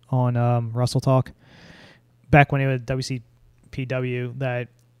on Wrestle Talk. Back when he was WCPW, that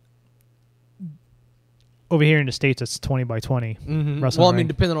over here in the States, it's 20 by 20. Mm-hmm. Well, I mean,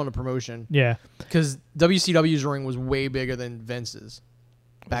 depending on the promotion. Yeah. Because WCW's ring was way bigger than Vince's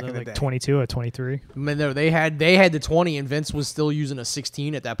back in the day. 22 or 23? I mean, no, they had the 20, and Vince was still using a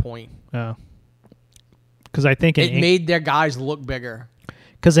 16 at that point. Oh. Because I think it made their guys look bigger.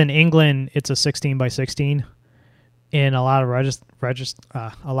 Because in England, it's a 16 by 16. And a lot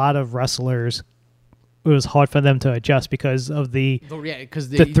of wrestlers, it was hard for them to adjust because of the 3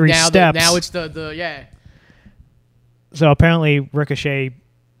 steps. Now it's the. So apparently Ricochet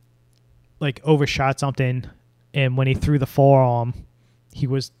like overshot something, and when he threw the forearm, he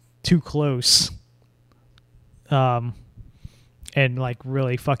was too close. And like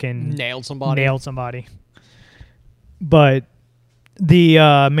really fucking nailed somebody. But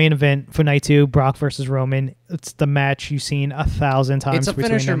the main event for night 2, Brock versus Roman, it's the match you've seen 1,000 times. It's a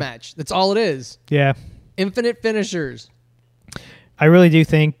finisher match. That's all it is. Yeah. Infinite finishers. I really do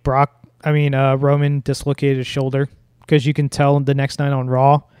think Roman dislocated his shoulder. Because you can tell the next night on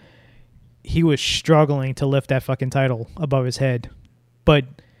Raw, he was struggling to lift that fucking title above his head. But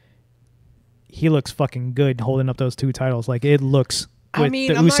he looks fucking good holding up those 2 titles. Like, it looks with the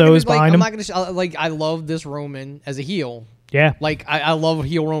Usos behind him. I love this Roman as a heel. Yeah. Like, I love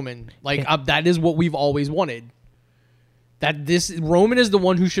heel Roman. Like, that is what we've always wanted. That this Roman is the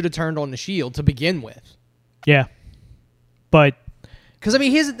one who should have turned on the Shield to begin with. Yeah. But... Because, I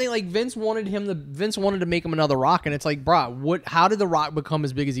mean, here's the thing. Like, Vince wanted to make him another Rock, and it's like, bro, how did The Rock become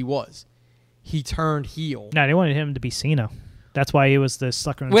as big as he was? He turned heel. No, they wanted him to be Cena. That's why he was the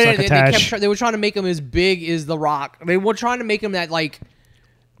succotash. They were trying to make him as big as The Rock. They were trying to make him that, like,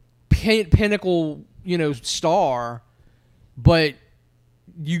 pinnacle, star. But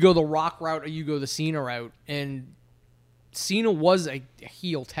you go the Rock route or you go the Cena route. And Cena was a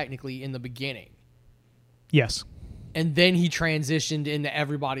heel, technically, in the beginning. Yes. And then he transitioned into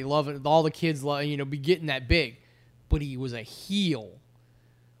everybody loving it. All the kids be getting that big. But he was a heel.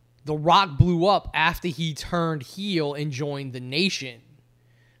 The Rock blew up after he turned heel and joined the Nation.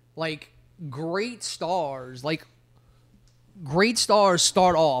 Like, great stars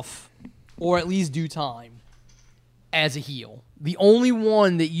start off, or at least do time, as a heel. The only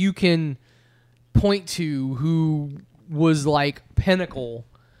one that you can point to who was like pinnacle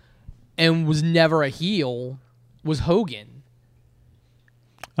and was never a heel was Hogan.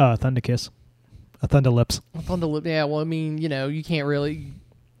 Thunder Kiss. A Thunder Lips. Yeah, well, I mean, you can't really...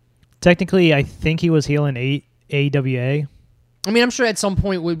 Technically, I think he was heel in AWA. I mean, I'm sure at some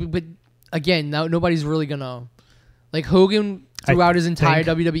point, but again, nobody's really going to... Like, Hogan, throughout his entire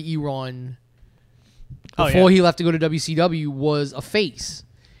WWE run, before he left to go to WCW, was a face.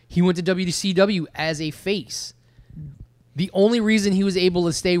 He went to WCW as a face. The only reason he was able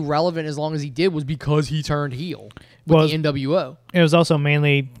to stay relevant as long as he did was because he turned heel with the NWO. It was also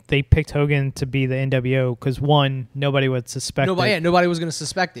mainly they picked Hogan to be the NWO because, 1, nobody would suspect it. Yeah, nobody was going to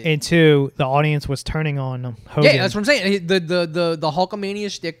suspect it. And 2, the audience was turning on Hogan. Yeah, that's what I'm saying. The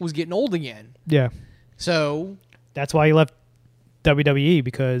Hulkamania shtick was getting old again. Yeah. So... That's why he left WWE,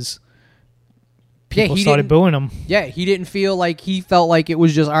 because people started booing him. Yeah, he felt like it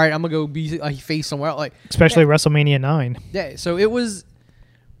was just, all right, I'm going to go be a face somewhere else. Like, especially WrestleMania 9. Yeah, so it was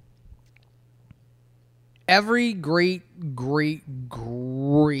every great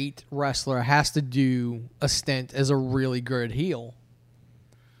great wrestler has to do a stint as a really good heel.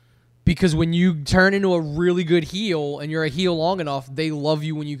 Because when you turn into a really good heel and you're a heel long enough, they love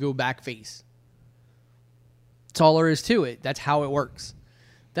you when you go back face. That's all there is to it. That's how it works.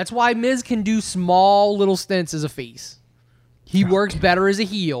 That's why Miz can do small little stints as a face. He works better as a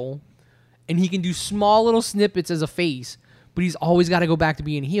heel, and he can do small little snippets as a face, but he's always got to go back to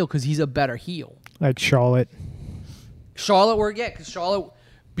being a heel because he's a better heel. Like Charlotte. Charlotte worked, yeah, because Charlotte,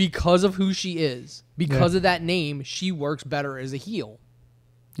 because of who she is, because of that name, she works better as a heel.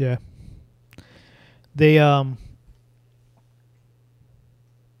 Yeah. They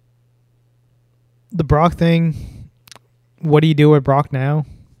the Brock thing, what do you do with Brock now?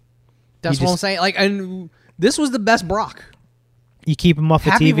 That's what I'm saying. Like, and this was the best Brock. You keep him off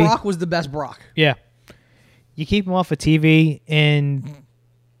of Happy TV. Brock was the best Brock. Yeah. You keep him off of TV, and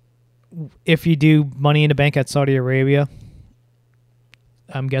if you do Money in the Bank at Saudi Arabia,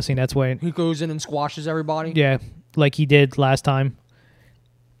 I'm guessing that's when he goes in and squashes everybody. Yeah, like he did last time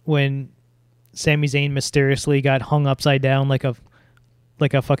when Sami Zayn mysteriously got hung upside down like a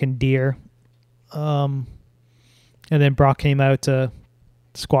fucking deer. And then Brock came out to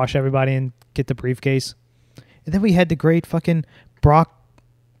squash everybody and get the briefcase. And then we had the great fucking Brock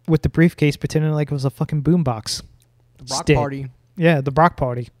with the briefcase pretending like it was a fucking boombox. The Brock party. Yeah, the Brock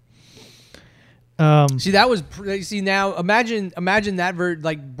party. See, that was now imagine that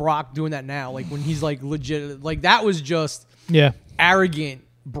like Brock doing that now, like when he's like legit, like that was just arrogant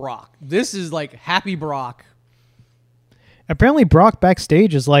Brock. This is like happy Brock. Apparently Brock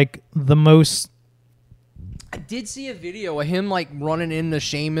backstage is like the most. I did see a video of him like running into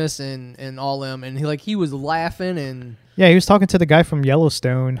Sheamus and all them, and he was laughing and he was talking to the guy from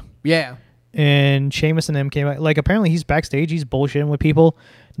Yellowstone. Yeah. And Sheamus and them came out. Like, apparently he's backstage. He's bullshitting with people.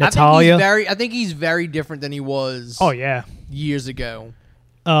 Natalia. I think he's very different than he was. Oh, yeah. Years ago.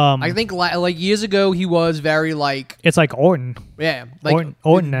 I think like years ago he was very like. It's like Orton. Yeah. Like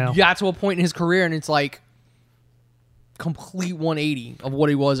Orton now. Got to a point in his career and it's like complete 180 of what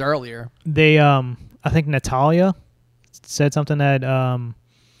he was earlier. They, I think Natalia said something that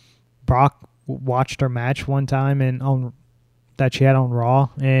Brock watched her match one time and that she had on Raw,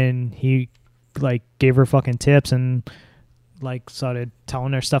 and he like gave her fucking tips and like started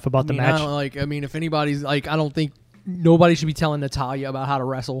telling her stuff about the match. If anybody's like, I don't think nobody should be telling Natalia about how to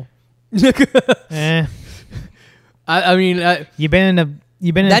wrestle. You've been in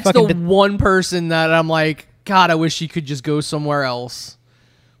that's the one person that I'm like, God, I wish she could just go somewhere else.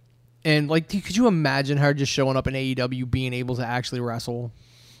 And like, could you imagine her just showing up in AEW being able to actually wrestle?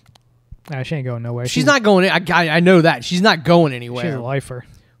 She ain't going nowhere. She's not going. I know that she's not going anywhere. She's a lifer.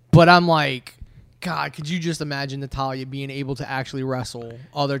 But I'm like, God, could you just imagine Natalia being able to actually wrestle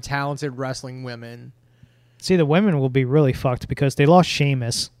other talented wrestling women? See, the women will be really fucked because they lost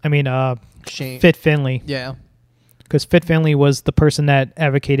Sheamus. Fit Finlay. Yeah. Because Fit Finlay was the person that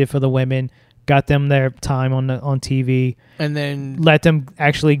advocated for the women, got them their time on TV, and then let them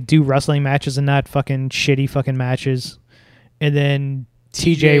actually do wrestling matches and not fucking shitty fucking matches. And then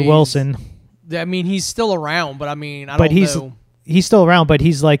TJ Wilson. He's still around, but I don't know. He's still around, but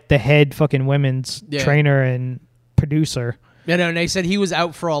he's like the head fucking women's trainer and producer. Yeah, no, and they said he was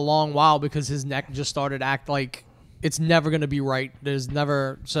out for a long while because his neck just started to act like it's never going to be right. There's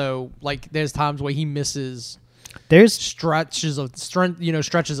times where he misses. There's stretches of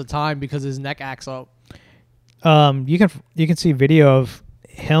time because his neck acts up. You can see video of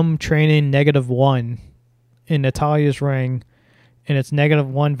him training -1 in Natalia's ring, and it's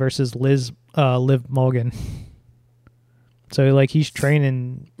 -1 versus Liv Morgan. So like he's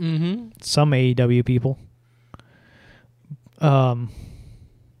training some AEW people. But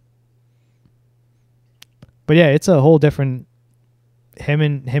yeah, it's a whole different him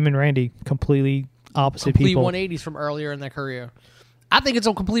and Randy, completely opposite people. Complete 180s from earlier in their career. I think it's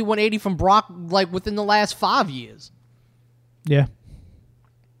a complete 180 from Brock, like within the last 5 years. Yeah.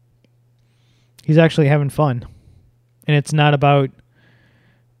 He's actually having fun. And it's not about...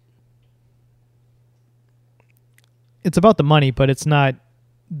 It's about the money, but it's not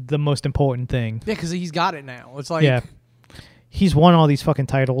the most important thing. Yeah, because he's got it now. It's like... Yeah. He's won all these fucking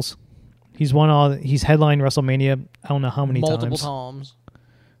titles. He's headlined WrestleMania, I don't know how many multiple times.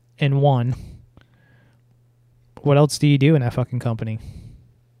 And won. What else do you do in that fucking company?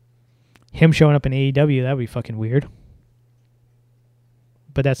 Him showing up in AEW, that would be fucking weird.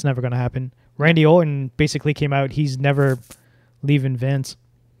 But that's never going to happen. Randy Orton basically came out, he's never leaving Vince.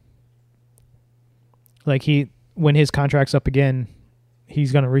 Like when his contract's up again,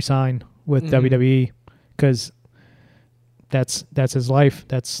 he's going to resign with WWE because that's his life.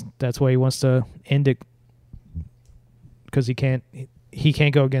 That's why he wants to end it, because he can't. he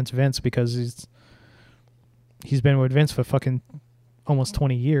can't go against Vince because he's been with Vince for fucking almost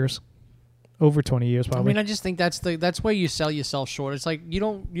 20 years. Over 20 years, probably. I mean, I just think that's where you sell yourself short. It's like you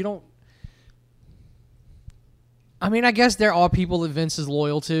don't. I mean, I guess there are people that Vince is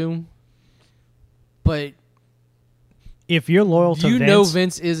loyal to, but if you're loyal to Vince,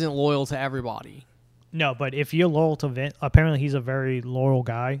 Vince isn't loyal to everybody. No, but if you're loyal to Vince, apparently he's a very loyal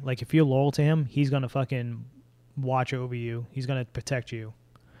guy. Like, if you're loyal to him, he's gonna fucking watch over you. He's gonna protect you,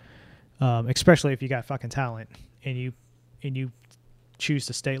 especially if you got fucking talent and you choose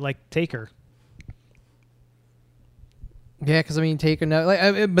to stay. Like Taker. Yeah, because I mean, Taker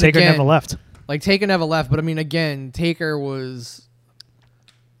never left. Like Taker never left, but I mean, again, Taker would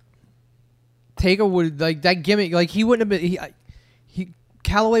like that gimmick. Like he wouldn't have been.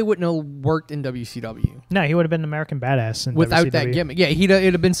 Calloway wouldn't have worked in WCW. No, he would have been an American Badass without WCW. That gimmick. Yeah,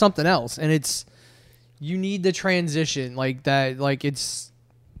 it'd have been something else. And you need the transition like that. Like it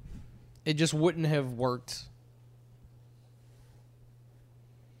just wouldn't have worked.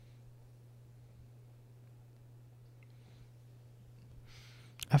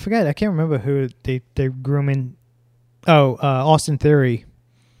 I forget. I can't remember who they're grooming. Oh, Austin Theory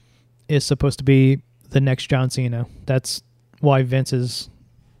is supposed to be the next John Cena. That's why Vince is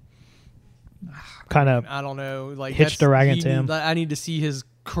kind of, I don't know, like hitched a rag to him. I need to see his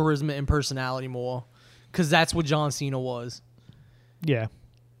charisma and personality more, because that's what John Cena was. Yeah.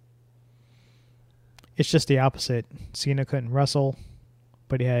 It's just the opposite. Cena couldn't wrestle,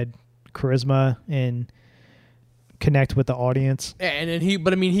 but he had charisma and connect with the audience. Yeah, and then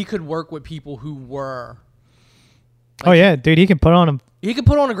he could work with people who were. Like, oh yeah, dude, he can put on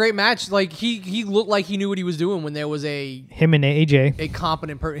a great match. Like he looked like he knew what he was doing when there was him and AJ, a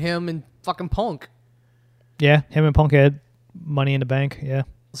competent him and fucking Punk. Yeah, him and Punk had Money in the Bank. Yeah.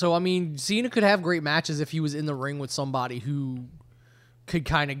 So I mean, Cena could have great matches if he was in the ring with somebody who could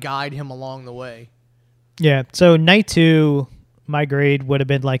kind of guide him along the way. Yeah. So night 2, my grade would have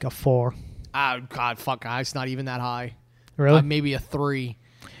been like a 4. Oh God, fuck! It's not even that high. Really? Maybe a 3.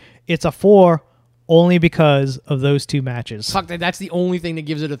 It's a 4 only because of those 2 matches. Fuck, that's the only thing that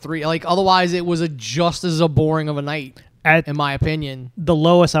gives it a 3. Like otherwise, it was just as boring of a night, in my opinion. The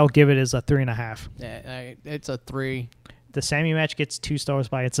lowest I'll give it is a 3.5. Yeah, it's a 3. The Sammy match gets 2 stars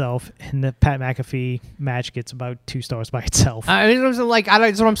by itself, and the Pat McAfee match gets about 2 stars by itself. I mean, that's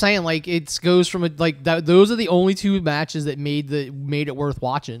what I'm saying. Like it goes from those are the only 2 matches that made it worth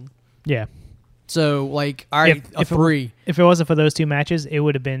watching. Yeah. So, like, all right, a 3. If it wasn't for those 2 matches, it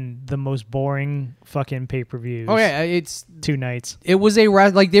would have been the most boring fucking pay-per-views. Oh, yeah, it's 2 nights. It was there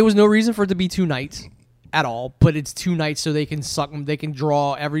was no reason for it to be 2 nights at all, but it's 2 nights so they can they can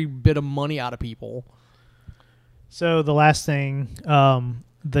draw every bit of money out of people. So, the last thing,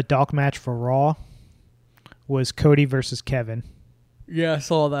 the dark match for Raw was Cody versus Kevin. Yeah, I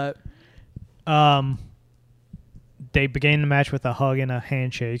saw that. They began the match with a hug and a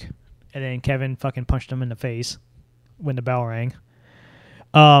handshake. And then Kevin fucking punched him in the face when the bell rang.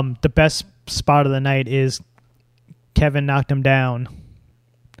 The best spot of the night is Kevin knocked him down.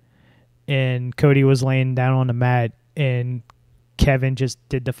 And Cody was laying down on the mat. And Kevin just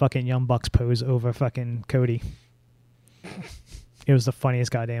did the fucking Young Bucks pose over fucking Cody. It was the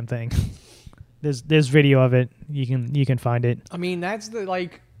funniest goddamn thing. There's video of it. You can find it. I mean, that's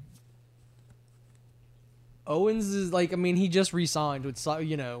Owens is he just re-signed with,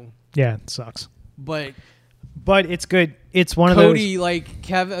 Yeah, it sucks. But it's good. It's one Cody, of those.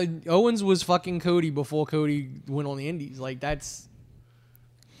 Kevin Owens was fucking Cody before Cody went on the Indies. Like that's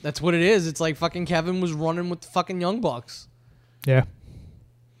what it is. It's like fucking Kevin was running with the fucking Young Bucks. Yeah.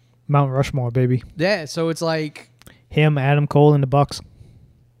 Mount Rushmore, baby. Yeah, so it's like him, Adam Cole, and the Bucks.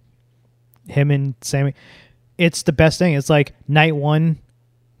 Him and Sammy. It's the best thing. It's like night 1,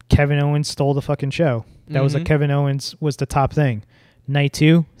 Kevin Owens stole the fucking show. That was Kevin Owens was the top thing. Night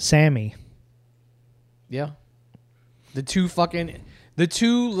 2, Sammy. Yeah. The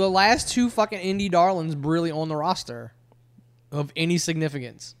last 2 fucking indie darlings really on the roster of any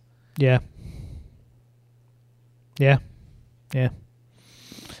significance. Yeah. Yeah. Yeah.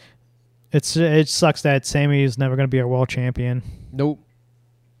 It sucks that Sammy is never going to be a world champion. Nope.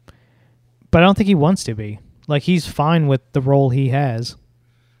 But I don't think he wants to be. Like, he's fine with the role he has.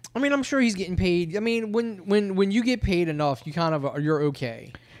 I mean, I'm sure he's getting paid. I mean, when you get paid enough, you're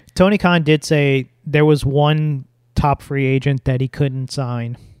okay. Tony Khan did say there was one top free agent that he couldn't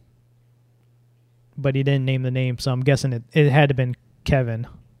sign, but he didn't name the name, so I'm guessing it had to have been Kevin.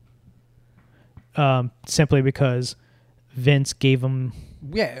 Simply because Vince gave him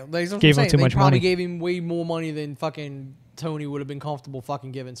too much money. Probably gave him way more money than fucking Tony would have been comfortable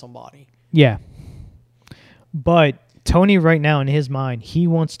fucking giving somebody. Yeah. But Tony right now in his mind, he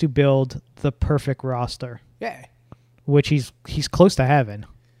wants to build the perfect roster. Yeah. Which he's close to having.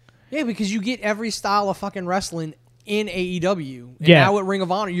 Yeah, because you get every style of fucking wrestling in AEW. And yeah. now at Ring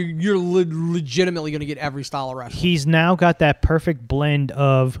of Honor, you're legitimately going to get every style of wrestling. He's now got that perfect blend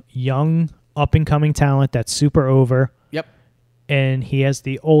of young, up-and-coming talent that's super over. Yep. And he has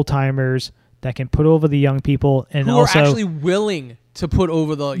the old-timers that can put over the young people. And who also, are actually willing to put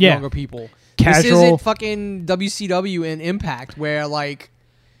over the younger people. Casual. This isn't fucking WCW and Impact where, like,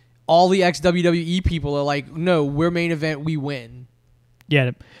 all the ex-WWE people are like, no, we're main event, we win.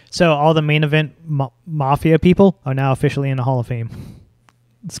 Yeah. So all the main event Mafia people are now officially in the Hall of Fame.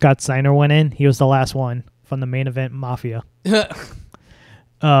 Scott Steiner went in. He was the last one from the main event Mafia.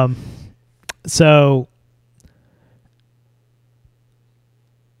 So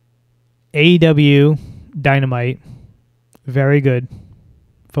AEW Dynamite, very good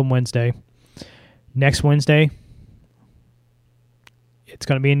from Wednesday. Next Wednesday, it's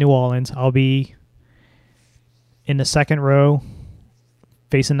going to be in New Orleans. I'll be in the second row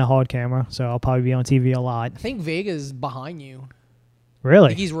facing the hard camera, so I'll probably be on TV a lot. I think Vega's behind you. Really? I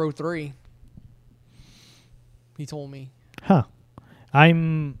think he's row 3. He told me. Huh.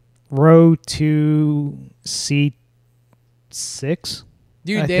 I'm row 2, seat 6.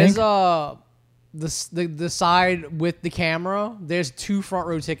 Dude, there's the side with the camera. There's 2 front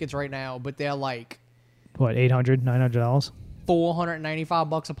row tickets right now, but they're like what, $800, $900?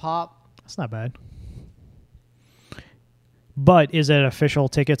 $495 a pop. That's not bad. But is it official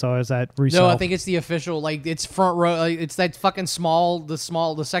tickets or is that resale? No, I think it's the official. Like, it's front row. Like, it's that fucking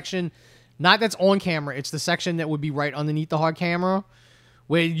the section. Not that's on camera. It's the section that would be right underneath the hard camera,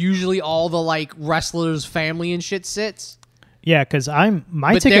 where usually all the like wrestlers' family and shit sits. Yeah, because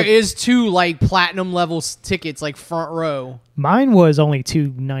But there is 2 like platinum level tickets, like front row. Mine was only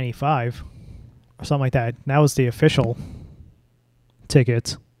 $295 or something like that. That was the official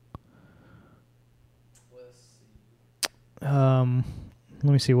tickets. Let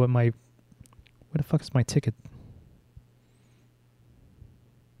me see what the fuck is my ticket?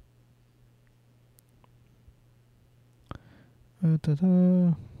 Yeah,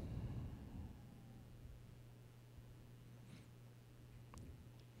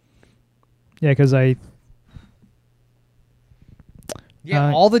 because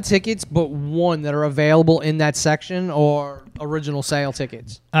all the tickets but one that are available in that section are original sale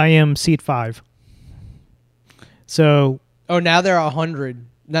tickets. I am seat 5. So now there are 100.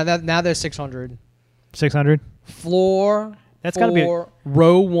 Now there's 600. 600 floor. That's got to be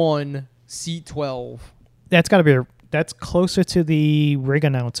row 1, seat 12. That's got to be that's closer to the ring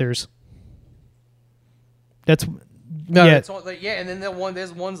announcers. That's and then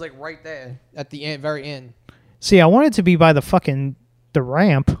there's one's like right there at the end, very end. See, I wanted to be by the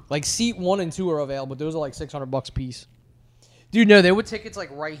ramp. Like seat 1 and 2 are available. Those are like $600 a piece. Dude, no, there were tickets like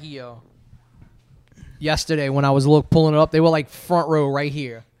right here. Yesterday when I was pulling it up, they were like front row right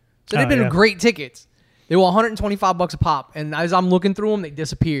here. So they've been great tickets. They were $125 a pop, and as I'm looking through them, they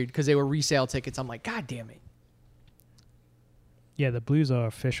disappeared because they were resale tickets. I'm like, God damn it. Yeah, the blues are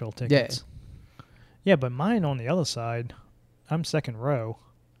official tickets. Yeah, but mine on the other side, I'm second row.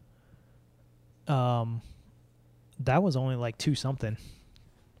 That was only like 2 something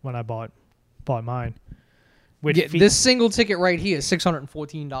when I bought mine. This single ticket right here is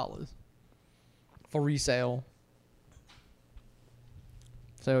 $614 for resale.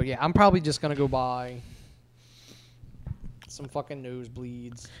 So yeah, I'm probably just gonna go buy some fucking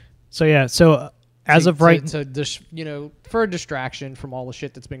nosebleeds. So yeah, as of right, for a distraction from all the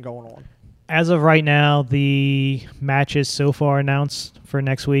shit that's been going on. As of right now, the matches so far announced for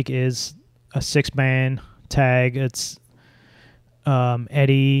next week is a 6-man tag. It's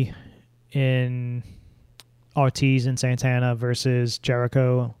Eddie in Ortiz and Santana versus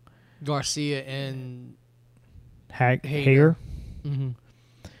Jericho, Garcia, and Hager. Mm-hmm.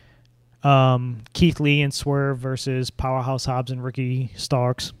 Keith Lee and Swerve versus Powerhouse Hobbs and Ricky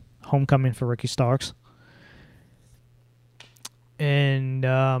Starks. Homecoming for Ricky Starks. And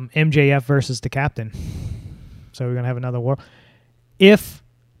MJF versus the Captain. So we're going to have another war. If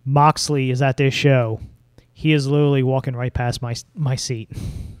Moxley is at this show, he is literally walking right past my seat.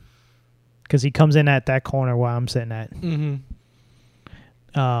 Because he comes in at that corner where I'm sitting at. Mm-hmm.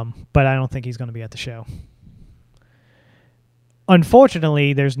 But I don't think he's going to be at the show.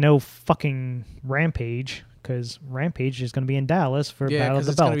 Unfortunately, there's no fucking Rampage, because Rampage is going to be in Dallas for Battle of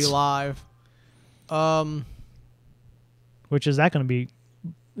the Belts. Yeah, because it's going to be live. Which is that going to be?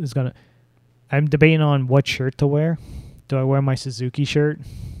 I'm debating on what shirt to wear. Do I wear my Suzuki shirt?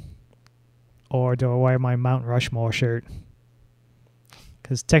 Or do I wear my Mount Rushmore shirt?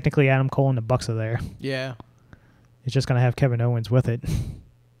 Because technically Adam Cole and the Bucks are there. Yeah. It's just gonna have Kevin Owens with it,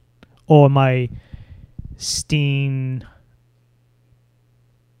 or my Steen.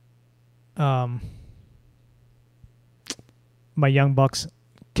 My Young Bucks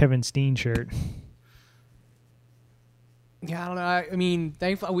Kevin Steen shirt. Yeah, I don't know. I mean,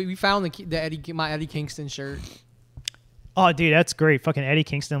 thankfully we found my Eddie Kingston shirt. Oh, dude, that's great. Fucking Eddie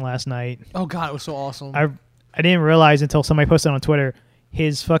Kingston last night. Oh God, it was so awesome. I didn't realize until somebody posted on Twitter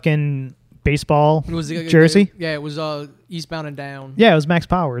his fucking baseball jersey. Yeah, it was Eastbound and Down. Yeah, it was Max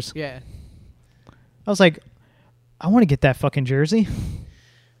Powers. Yeah. I was like, I want to get that fucking jersey.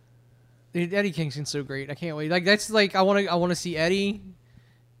 Dude, Eddie Kingston's so great. I can't wait. Like that's like I want to see Eddie.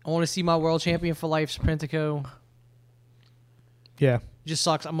 I want to see my world champion for life, Serpentico. Yeah. It just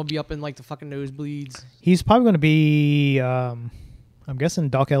sucks. I'm gonna be up in like the fucking nosebleeds. He's probably gonna be. I'm guessing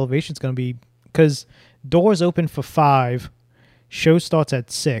Dark Elevation's gonna be because doors open for 5, show starts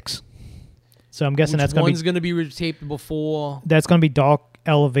at 6. So I'm guessing that's one's gonna be taped before. That's gonna be Dark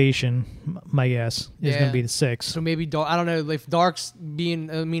Elevation. My guess is gonna be the 6th. So maybe Dark. I don't know if Dark's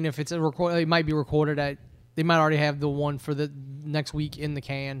being. I mean, if it's a record, it might be recorded at. They might already have the one for the next week in the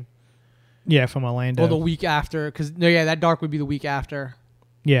can. Yeah, from Orlando. Or the week after, because that Dark would be the week after.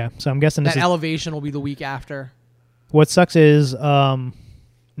 Yeah, so I'm guessing that Elevation will be the week after. What sucks is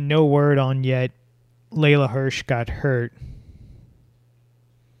no word on yet. Layla Hirsch got hurt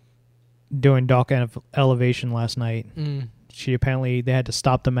doing Dark Elevation last night. She they had to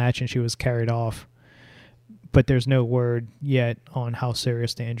stop the match and she was carried off. But there's no word yet on how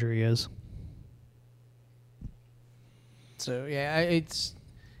serious the injury is. So yeah,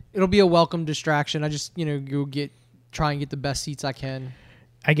 it'll be a welcome distraction. I just go try and get the best seats I can.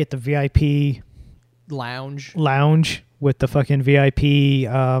 I get the VIP lounge with the fucking VIP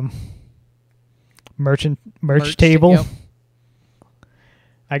merch table. Yep.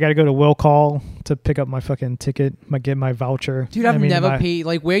 I got to go to Will Call to pick up my fucking ticket, get my voucher. Dude, I've never paid,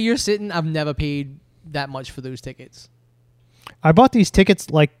 like where you're sitting, I've never paid that much for those tickets. I bought these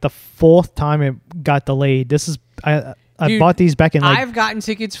tickets like the 4th time it got delayed. I bought these back in I've gotten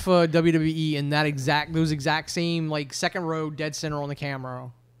tickets for WWE in those exact same like second row dead center on the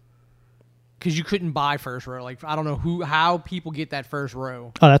camera. Because you couldn't buy first row. Like I don't know how people get that first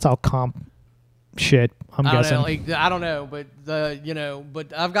row. Oh, that's all comp shit. I'm guessing. I don't know, but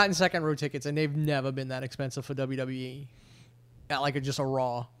but I've gotten second row tickets and they've never been that expensive for WWE. At like just a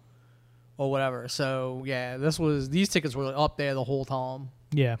Raw or whatever. So yeah, these tickets were up there the whole time.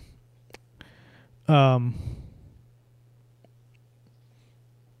 Yeah.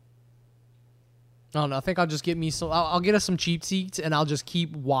 I don't know. I think I'll just get me some. I'll get us some cheap seats, and I'll just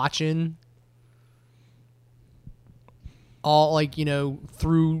keep watching. All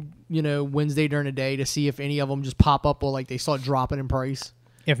through Wednesday during the day to see if any of them just pop up or like they start dropping in price.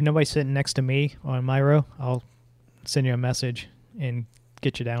 If nobody's sitting next to me on my row, I'll send you a message and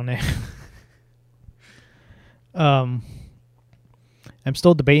get you down there. I'm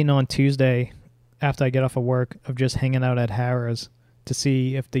still debating on Tuesday after I get off of work of just hanging out at Harrah's to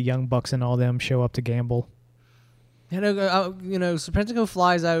see if the Young Bucks and all them show up to gamble. Serpentico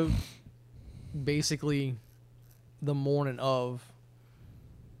flies out basically the morning of.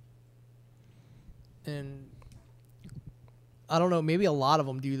 And I don't know, maybe a lot of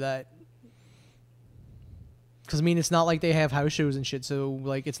them do that. Because, I mean, it's not like they have house shows and shit, so,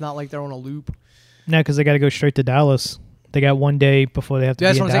 like, it's not like they're on a loop. No, because they got to go straight to Dallas. They got one day before they have to be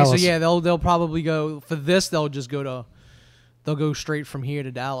in Dallas. That's what I'm saying. So, yeah, they'll probably go, for this, they'll go straight from here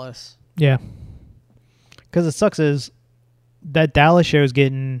to Dallas. Yeah. Because it sucks is that Dallas show is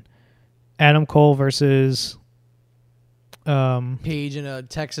getting Adam Cole versus Page in a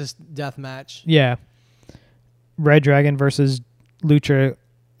Texas death match. Yeah. Red Dragon versus Lucha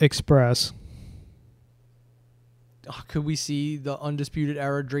Express. Could we see the Undisputed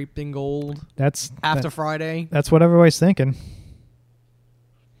Era draped in gold? Friday. That's what everybody's thinking.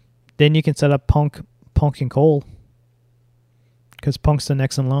 Then you can set up Punk and Cole. Because Punk's the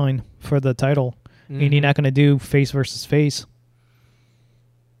next in line for the title. Mm-hmm. And you're not going to do face versus face.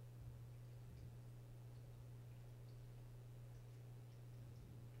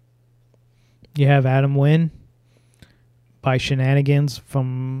 You have Adam win by shenanigans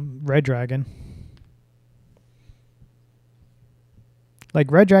from Red Dragon. Like,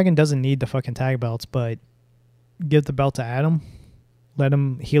 Red Dragon doesn't need the fucking tag belts, but give the belt to Adam. Let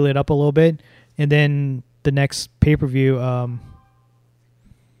him heal it up a little bit. And then the next pay-per-view,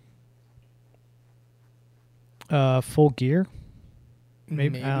 Full Gear?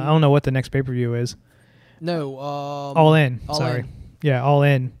 Maybe. I don't know what the next pay-per-view is. No. All In. Sorry. Yeah, All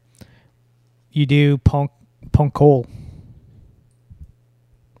In. You do Punk Cole.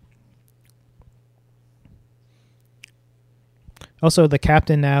 Also, the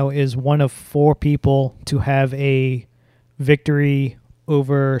captain now is one of 4 people to have a victory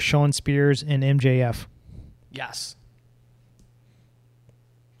over Shawn Spears and MJF. Yes.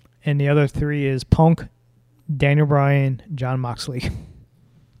 And the other 3 is Punk, Daniel Bryan, Jon Moxley.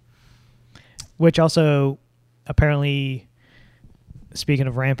 Which also, apparently, speaking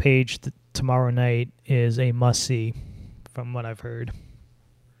of Rampage, tomorrow night is a must-see, from what I've heard.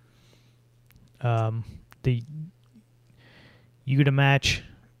 The Yuta match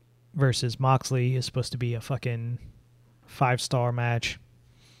versus Moxley is supposed to be a fucking 5-star match.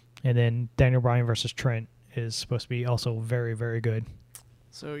 And then Daniel Bryan versus Trent is supposed to be also very, very good.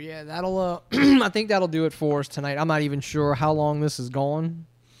 So, yeah, that'll I think that'll do it for us tonight. I'm not even sure how long this is going.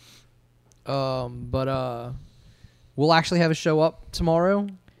 But we'll actually have a show up tomorrow.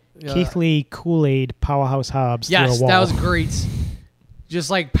 Keith Lee Kool-Aid Powerhouse Hobbs through a wall. Yes, that was great. Just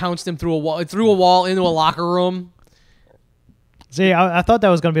like pounced him through a wall into a locker room. See, I thought that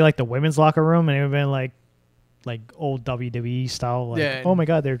was going to be like the women's locker room, and it would have been like old WWE style. Like, yeah. Oh my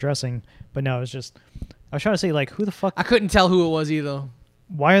God, they're dressing. But no, it was just, I was trying to say, like, who the fuck? I couldn't tell who it was either.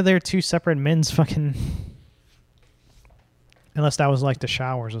 Why are there 2 separate men's fucking, unless that was like the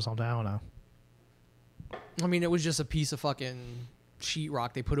showers or something, I don't know. I mean, it was just a piece of fucking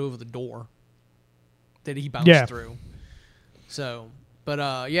sheetrock they put over the door that he bounced through. So,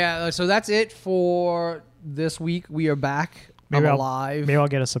 but yeah, so that's it for this week. We are back. I'm alive. Maybe I'll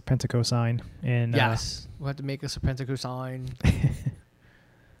get us a Serpentico sign. And yes, we'll have to make a Serpentico sign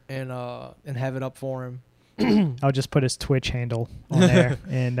and have it up for him. I'll just put his Twitch handle on there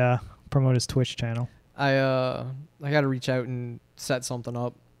and promote his Twitch channel. I got to reach out and set something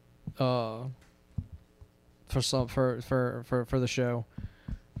up for the show.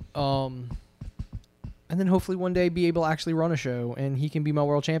 And then hopefully one day be able to actually run a show and he can be my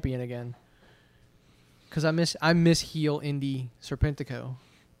world champion again. Cuz I miss heel indie Serpentico.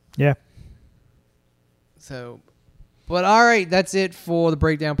 Yeah. So, but all right, that's it for the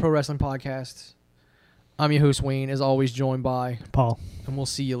Breakdown Pro Wrestling Podcast. I'm your host Wayne, as always joined by Paul. And we'll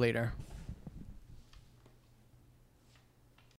see you later.